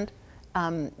understand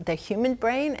the human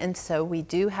brain, and so we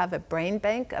do have a brain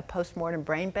bank, a postmortem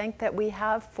brain bank that we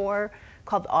have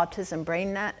called Autism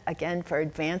BrainNet, again for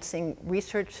advancing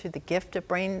research through the gift of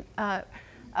brain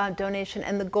donation.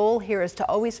 And the goal here is to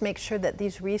always make sure that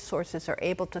these resources are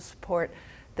able to support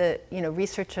the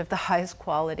research of the highest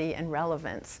quality and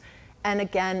relevance. And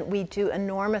again, we do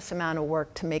enormous amount of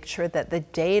work to make sure that the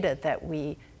data that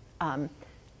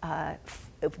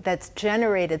that's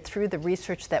generated through the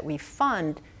research that we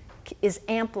fund is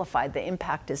amplified, the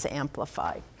impact is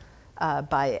amplified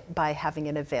by having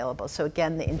it available. So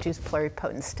again, the induced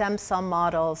pluripotent stem cell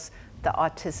models, the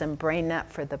Autism BrainNet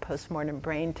for the postmortem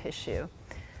brain tissue.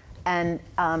 And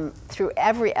through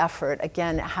every effort,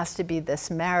 again, it has to be this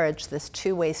marriage, this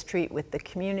two-way street with the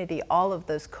community. All of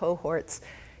those cohorts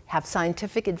have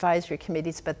scientific advisory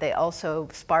committees, but they also,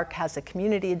 SPARC has a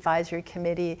community advisory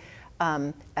committee,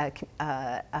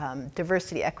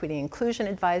 Diversity, Equity, Inclusion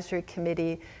Advisory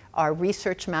Committee, our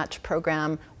research match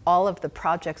program. All of the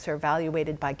projects are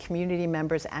evaluated by community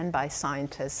members and by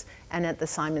scientists. And at the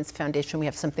Simons Foundation, we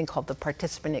have something called the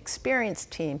Participant Experience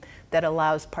Team that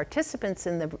allows participants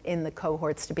in the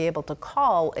cohorts to be able to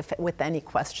call with any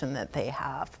question that they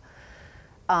have.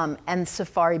 And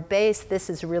SFARI base, this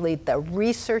is really the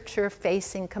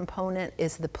researcher-facing component,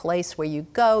 is the place where you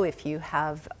go if you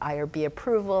have IRB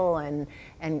approval and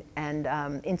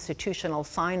institutional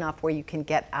sign-off, where you can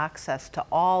get access to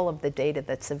all of the data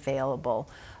that's available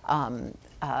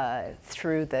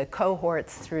through the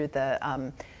cohorts, through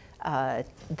the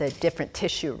different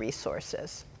tissue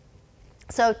resources.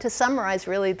 So to summarize,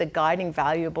 really the guiding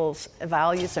values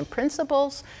and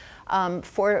principles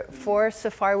for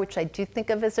SFARI, which I do think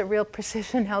of as a real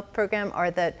precision health program,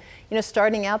 are that,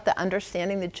 starting out, the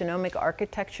understanding the genomic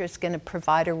architecture is going to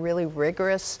provide a really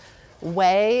rigorous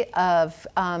way of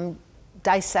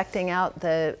dissecting out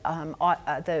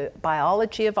the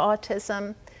biology of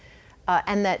autism,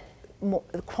 and that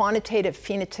quantitative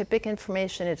phenotypic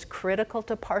information is critical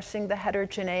to parsing the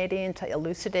heterogeneity and to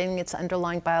elucidating its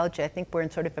underlying biology. I think we're in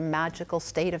sort of a magical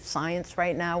state of science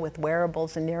right now with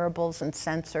wearables and nearables and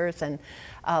sensors and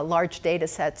large data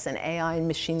sets and AI and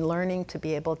machine learning to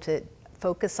be able to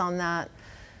focus on that.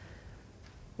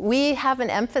 We have an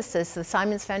emphasis, the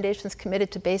Simons Foundation is committed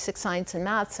to basic science and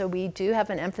math, so we do have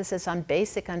an emphasis on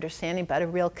basic understanding, but a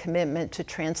real commitment to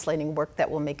translating work that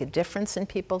will make a difference in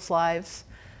people's lives.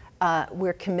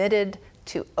 We're committed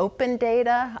to open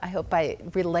data. I hope I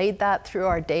relayed that through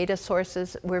our data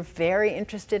sources. We're very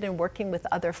interested in working with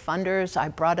other funders. I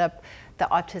brought up the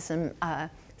Autism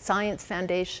Science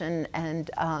Foundation, and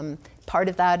part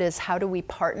of that is how do we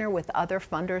partner with other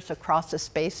funders across the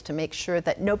space to make sure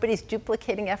that nobody's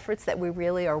duplicating efforts, that we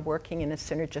really are working in a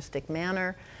synergistic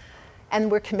manner. And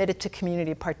we're committed to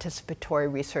community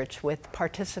participatory research with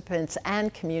participants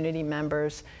and community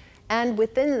members. And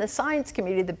within the science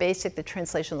community, the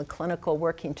translation, the clinical,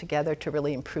 working together to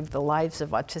really improve the lives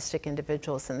of autistic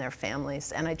individuals and their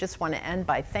families. And I just want to end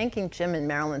by thanking Jim and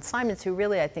Marilyn Simons, who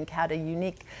really, I think, had a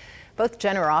unique, both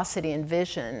generosity and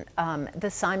vision. The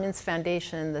Simons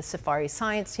Foundation, the SFARI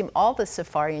science team, all the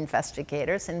SFARI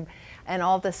investigators, and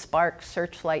all the SPARC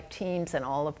Searchlight teams and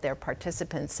all of their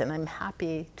participants. And I'm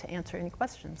happy to answer any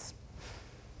questions.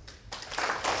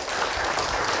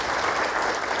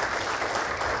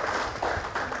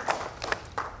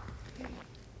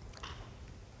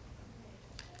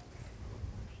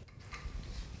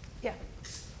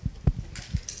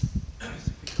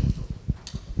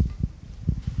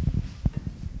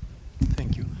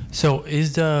 So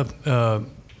is the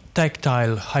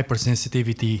tactile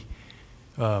hypersensitivity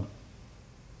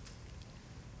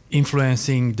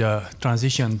influencing the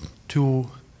transition to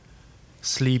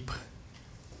sleep,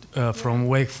 from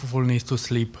wakefulness to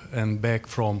sleep and back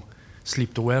from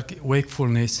sleep to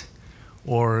wakefulness,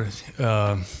 or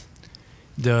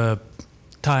the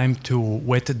time to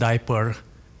wet a diaper,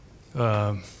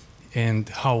 and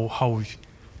how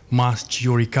much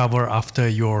you recover after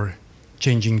your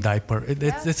changing diaper?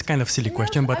 That's kind of silly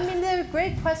question, but I mean,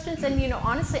 great questions, and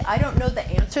honestly, I don't know the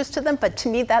answers to them, but to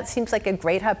me that seems like a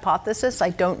great hypothesis. I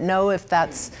don't know if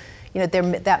that's,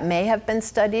 that may have been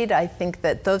studied. I think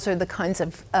that those are the kinds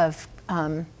of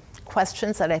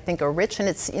questions that I think are rich, and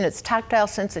it's tactile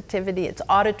sensitivity, it's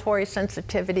auditory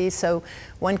sensitivity, so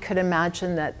one could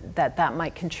imagine that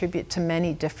might contribute to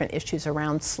many different issues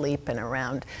around sleep and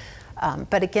around.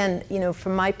 But again,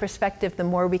 from my perspective, the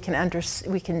more we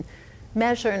can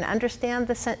measure and understand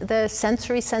the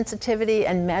sensory sensitivity,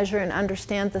 and measure and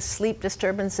understand the sleep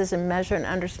disturbances, and measure and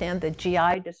understand the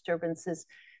GI disturbances,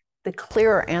 the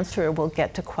clearer answer we'll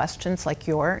get to questions like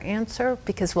your answer,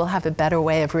 because we'll have a better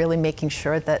way of really making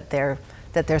sure that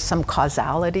there's some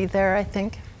causality there, I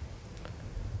think.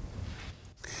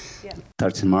 Yeah.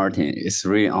 Dr. Martin, it's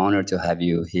really an honor to have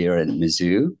you here at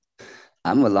Mizzou.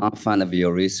 I'm a long fan of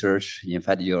your research. In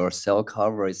fact, your cell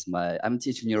cover is I'm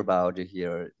teaching neurobiology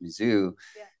here at Mizzou.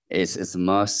 Yeah. It's the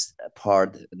most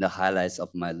part, the highlights of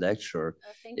my lecture.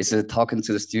 It's talking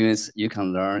to the students, you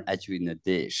can learn actually in a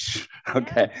dish,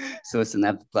 okay? Yeah. So it's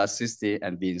an plasticity,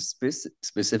 and being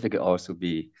specific also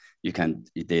you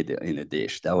did in a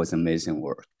dish. That was amazing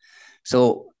work.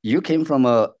 So you came from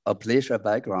a pleasure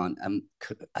background, and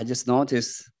I just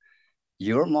noticed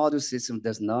your model system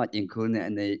does not include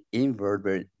any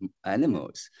invertebrate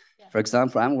animals. Yeah. For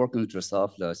example, I'm working with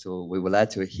Drosophila, so we would like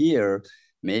to hear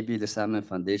maybe the Simon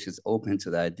Foundation is open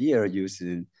to the idea of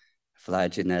using fly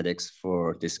genetics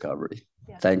for discovery.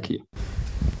 Yeah. Thank you.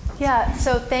 Yeah,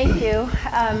 so thank you.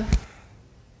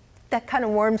 That kind of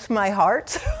warms my heart,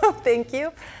 thank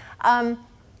you.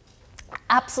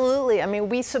 Absolutely. I mean,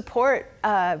 we support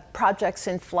projects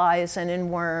in flies and in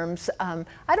worms.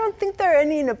 I don't think there are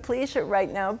any in Aplysia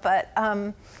right now, but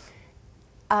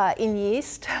in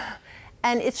yeast.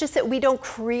 And it's just that we don't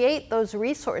create those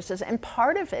resources. And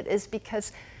part of it is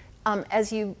because,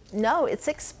 as you know, it's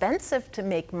expensive to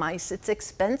make mice. It's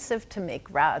expensive to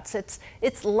make rats.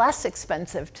 It's less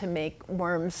expensive to make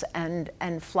worms and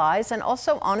flies. And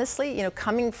also, honestly,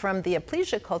 coming from the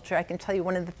Aplysia culture, I can tell you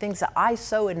one of the things that I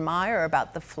so admire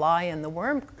about the fly and the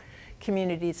worm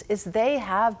communities is they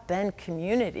have been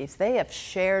communities. They have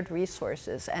shared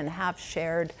resources and have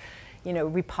shared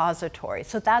repository.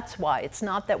 So that's why. It's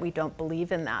not that we don't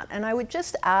believe in that. And I would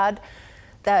just add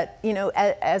that,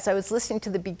 as I was listening to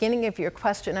the beginning of your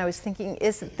question, I was thinking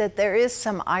that there is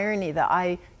some irony that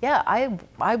I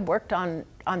worked on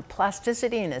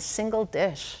plasticity in a single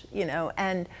dish,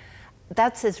 and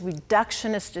that's as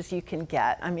reductionist as you can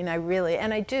get. I mean, I am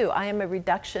a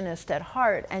reductionist at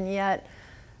heart, and yet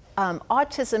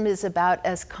autism is about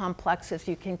as complex as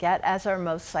you can get, as are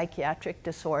most psychiatric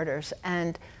disorders.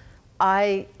 And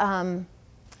I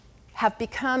have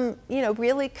become,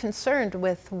 really concerned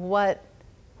with what,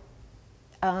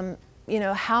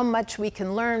 how much we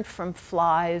can learn from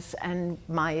flies and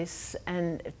mice,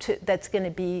 and that's going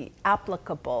to be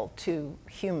applicable to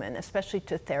human, especially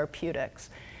to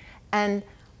therapeutics.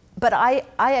 But I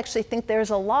actually think there's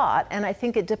a lot, and I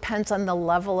think it depends on the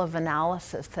level of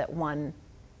analysis that one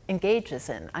engages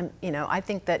in. I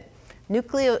think that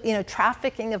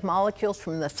trafficking of molecules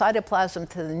from the cytoplasm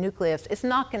to the nucleus is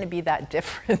not going to be that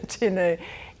different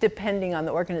depending on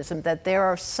the organism, that there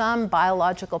are some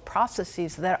biological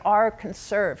processes that are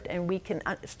conserved and we can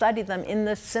study them in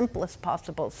the simplest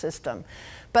possible system.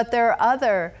 But there are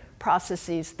other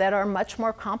processes that are much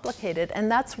more complicated,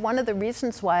 and that's one of the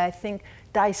reasons why I think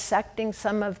dissecting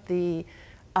some of the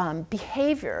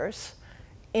behaviors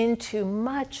into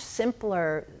much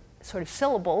simpler sort of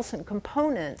syllables and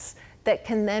components that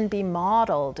can then be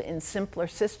modeled in simpler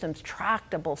systems,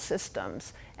 tractable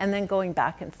systems, and then going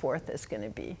back and forth is going to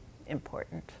be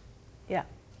important. Yeah.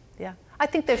 I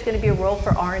think there's going to be a role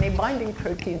for RNA binding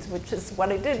proteins, which is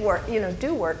what I do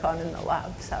work on in the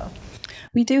lab. So.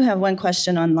 We do have one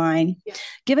question online. Yeah.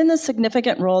 Given the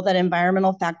significant role that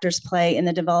environmental factors play in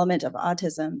the development of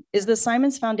autism, is the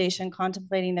Simons Foundation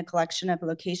contemplating the collection of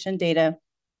location data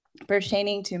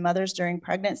pertaining to mothers during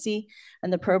pregnancy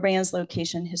and the proband's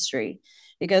location history?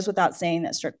 It goes without saying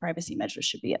that strict privacy measures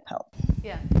should be upheld.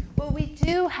 Yeah, well, we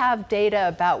do have data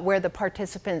about where the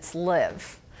participants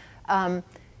live.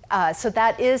 So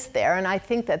that is there, and I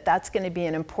think that that's going to be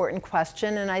an important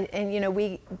question. And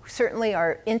we certainly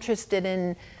are interested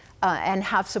in and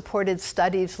have supported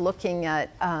studies looking at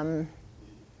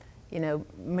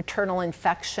maternal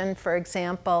infection, for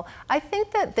example. I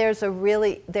think that there's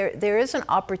there is an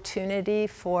opportunity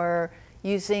for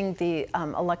using the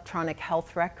electronic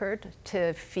health record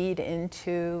to feed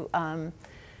into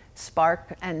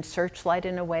Spark and Searchlight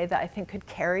in a way that I think could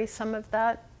carry some of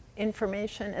that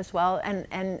information as well.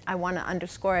 And I want to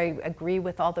underscore, I agree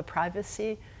with all the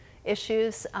privacy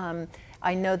issues.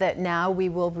 I know that now we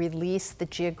will release the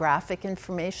geographic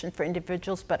information for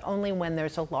individuals, but only when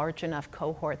there's a large enough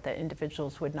cohort that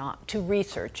individuals would not, to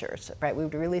researchers, right? We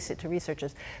would release it to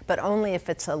researchers, but only if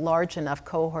it's a large enough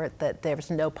cohort that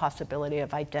there's no possibility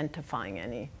of identifying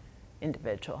any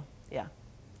individual, yeah.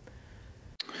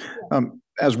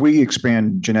 As we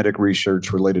expand genetic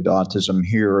research related to autism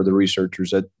here, or the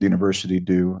researchers at the university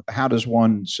do, how does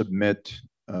one submit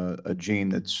a gene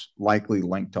that's likely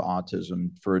linked to autism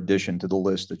for addition to the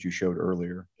list that you showed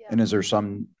earlier? Yeah. And is there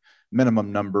some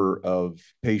minimum number of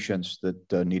patients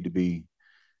that need to be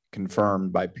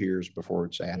confirmed by peers before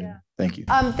it's added? Yeah. Thank you.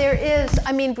 There is,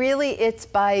 I mean, really it's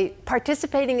by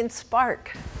participating in SPARC.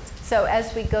 So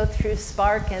as we go through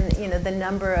SPARC and the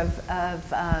number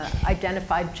of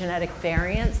identified genetic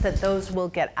variants, that those will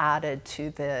get added to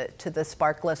the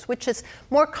SPARC list, which is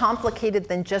more complicated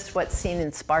than just what's seen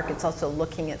in SPARC. It's also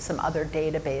looking at some other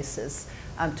databases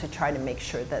to try to make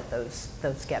sure that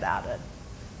those get added.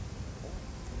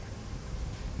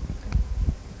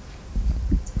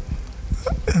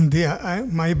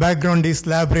 My background is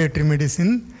laboratory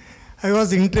medicine. I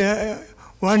was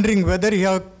wondering whether you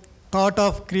have thought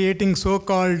of creating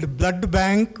so-called blood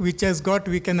bank, which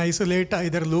we can isolate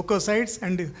either leukocytes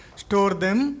and store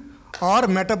them, or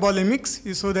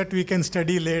metabolomics, so that we can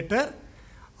study later.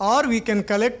 Or we can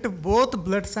collect both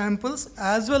blood samples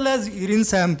as well as urine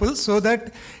samples, so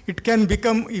that it can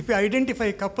become, if you identify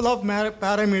a couple of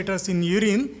parameters in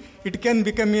urine, it can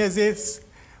become as a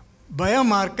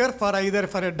biomarker for either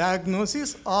for a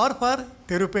diagnosis or for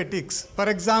therapeutics. For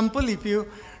example, if you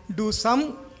do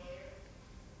some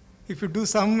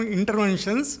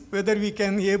interventions, whether we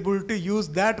can be able to use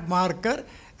that marker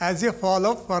as a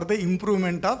follow-up for the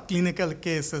improvement of clinical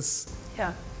cases.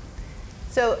 Yeah.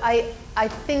 So I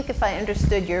think if I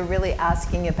understood, you're really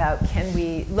asking about, can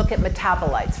we look at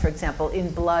metabolites, for example, in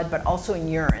blood, but also in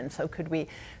urine? So could we,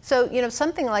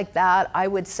 something like that, I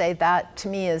would say that to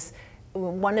me is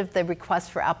one of the requests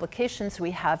for applications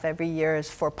we have every year is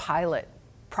for pilot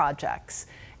projects.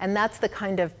 And that's the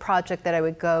kind of project that I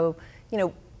would go,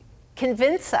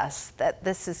 convince us that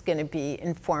this is going to be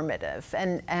informative.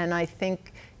 And I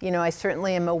think, I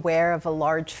certainly am aware of a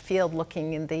large field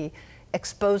looking in the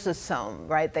expososome,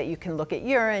 right? That you can look at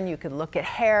urine, you can look at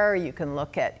hair, you can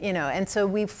look at, and so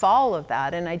we follow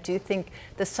that. And I do think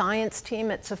the science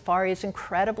team at SFARI is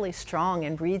incredibly strong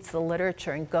and reads the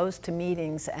literature and goes to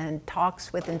meetings and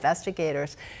talks with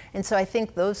investigators. And so I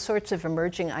think those sorts of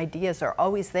emerging ideas are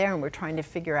always there, and we're trying to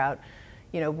figure out,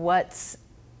 what's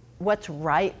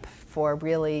ripe for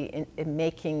really in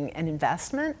making an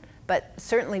investment. But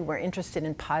certainly we're interested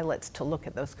in pilots to look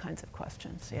at those kinds of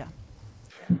questions, yeah.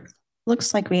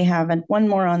 Looks like we have one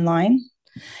more online.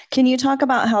 Can you talk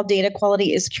about how data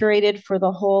quality is curated for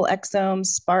the whole exome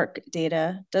SPARC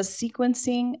data? Does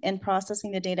sequencing and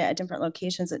processing the data at different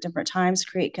locations at different times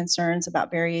create concerns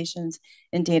about variations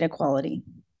in data quality?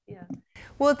 Yeah.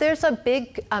 Well, there's a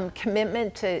big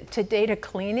commitment to data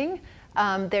cleaning.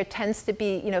 There tends to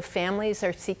be, families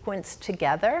are sequenced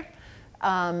together.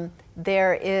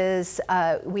 There is,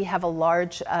 we have a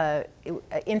large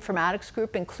informatics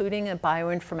group, including a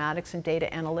bioinformatics and data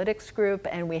analytics group,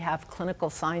 and we have clinical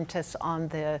scientists on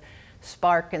the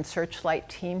SPARC and Searchlight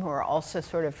team who are also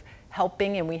sort of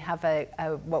helping, and we have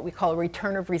what we call a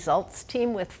return of results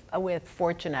team with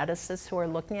 4 geneticists who are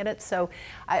looking at it. So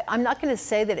I'm not going to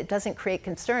say that it doesn't create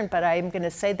concern, but I'm going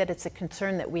to say that it's a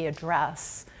concern that we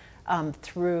address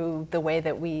through the way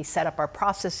that we set up our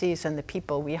processes and the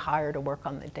people we hire to work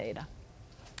on the data.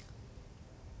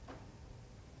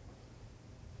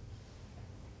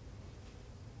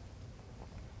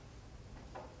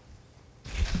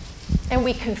 And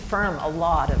we confirm a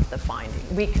lot of the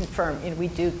findings. We confirm, we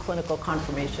do clinical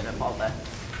confirmation of all the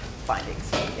findings,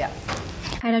 so yeah.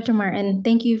 Hi, Dr. Martin.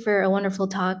 Thank you for a wonderful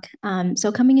talk.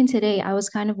 So coming in today, I was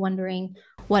kind of wondering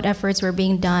what efforts were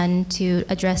being done to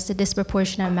address the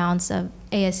disproportionate amounts of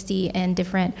ASD in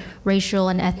different racial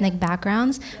and ethnic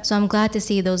backgrounds. So I'm glad to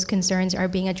see those concerns are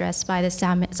being addressed by the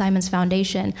Simons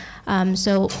Foundation.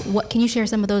 So can you share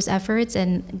some of those efforts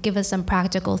and give us some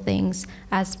practical things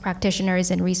as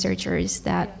practitioners and researchers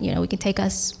that we can take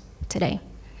us today?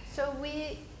 So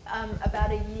we,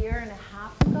 about a year and a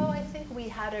half ago, I think, we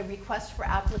had a request for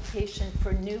application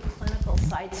for new clinical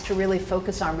sites to really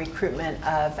focus on recruitment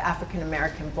of African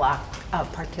American Black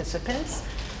participants.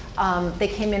 They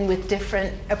came in with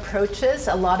different approaches.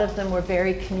 A lot of them were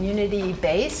very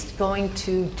community-based, going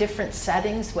to different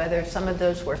settings, whether some of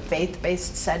those were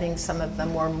faith-based settings, some of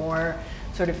them were more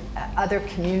sort of other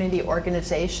community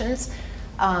organizations,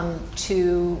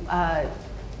 to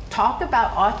talk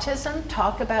about autism,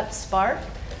 talk about SPARC,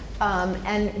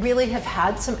 and really have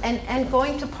had some, and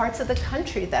going to parts of the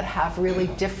country that have really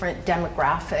different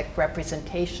demographic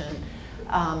representation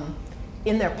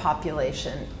in their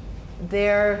population.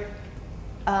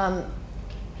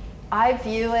 I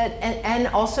view it, and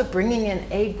also bringing in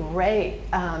a great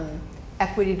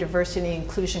equity, diversity,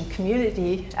 inclusion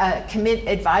community,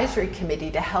 advisory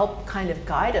committee to help kind of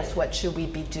guide us, what should we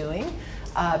be doing?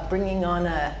 Bringing on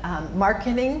a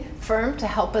marketing firm to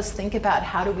help us think about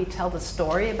how do we tell the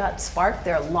story about SPARC.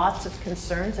 There are lots of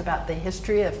concerns about the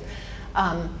history of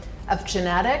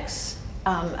genetics,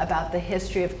 about the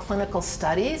history of clinical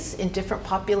studies in different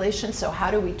populations. So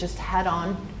how do we just head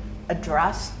on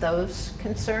address those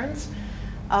concerns?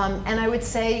 And I would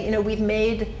say, you know, we've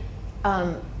made,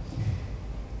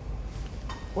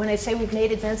 when I say we've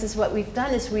made advances, what we've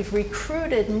done is we've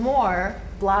recruited more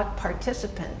Black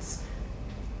participants.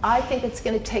 I think it's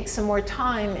going to take some more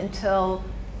time until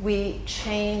we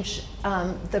change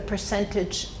the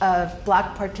percentage of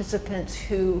Black participants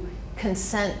who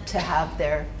consent to have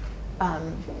their,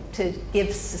 to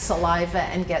give saliva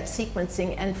and get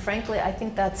sequencing. And frankly, I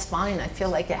think that's fine. I feel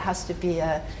like it has to be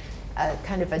a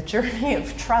kind of a journey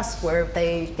of trust where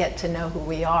they get to know who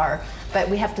we are, but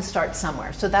we have to start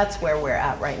somewhere. So that's where we're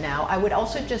at right now. I would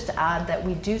also just add that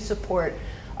we do support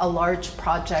a large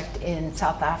project in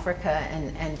South Africa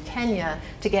and Kenya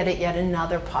to get at yet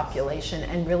another population,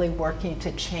 and really working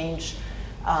to change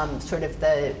sort of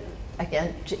the,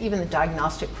 again, even the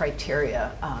diagnostic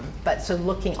criteria, but so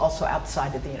looking also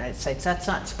outside of the United States. That's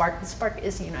not SPARC. SPARC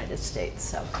is the United States.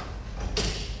 So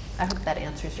I hope that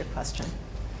answers your question.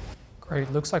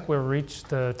 Great. Looks like we've reached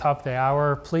the top of the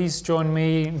hour. Please join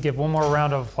me and give one more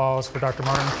round of applause for Dr.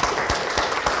 Martin.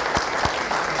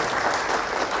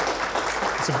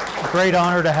 It's a great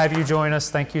honor to have you join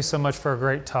us. Thank you so much for a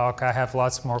great talk. I have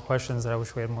lots more questions that I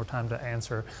wish we had more time to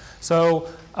answer. So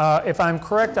if I'm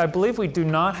correct, I believe we do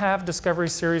not have Discovery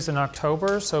Series in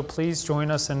October, so please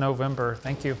join us in November.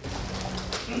 Thank you.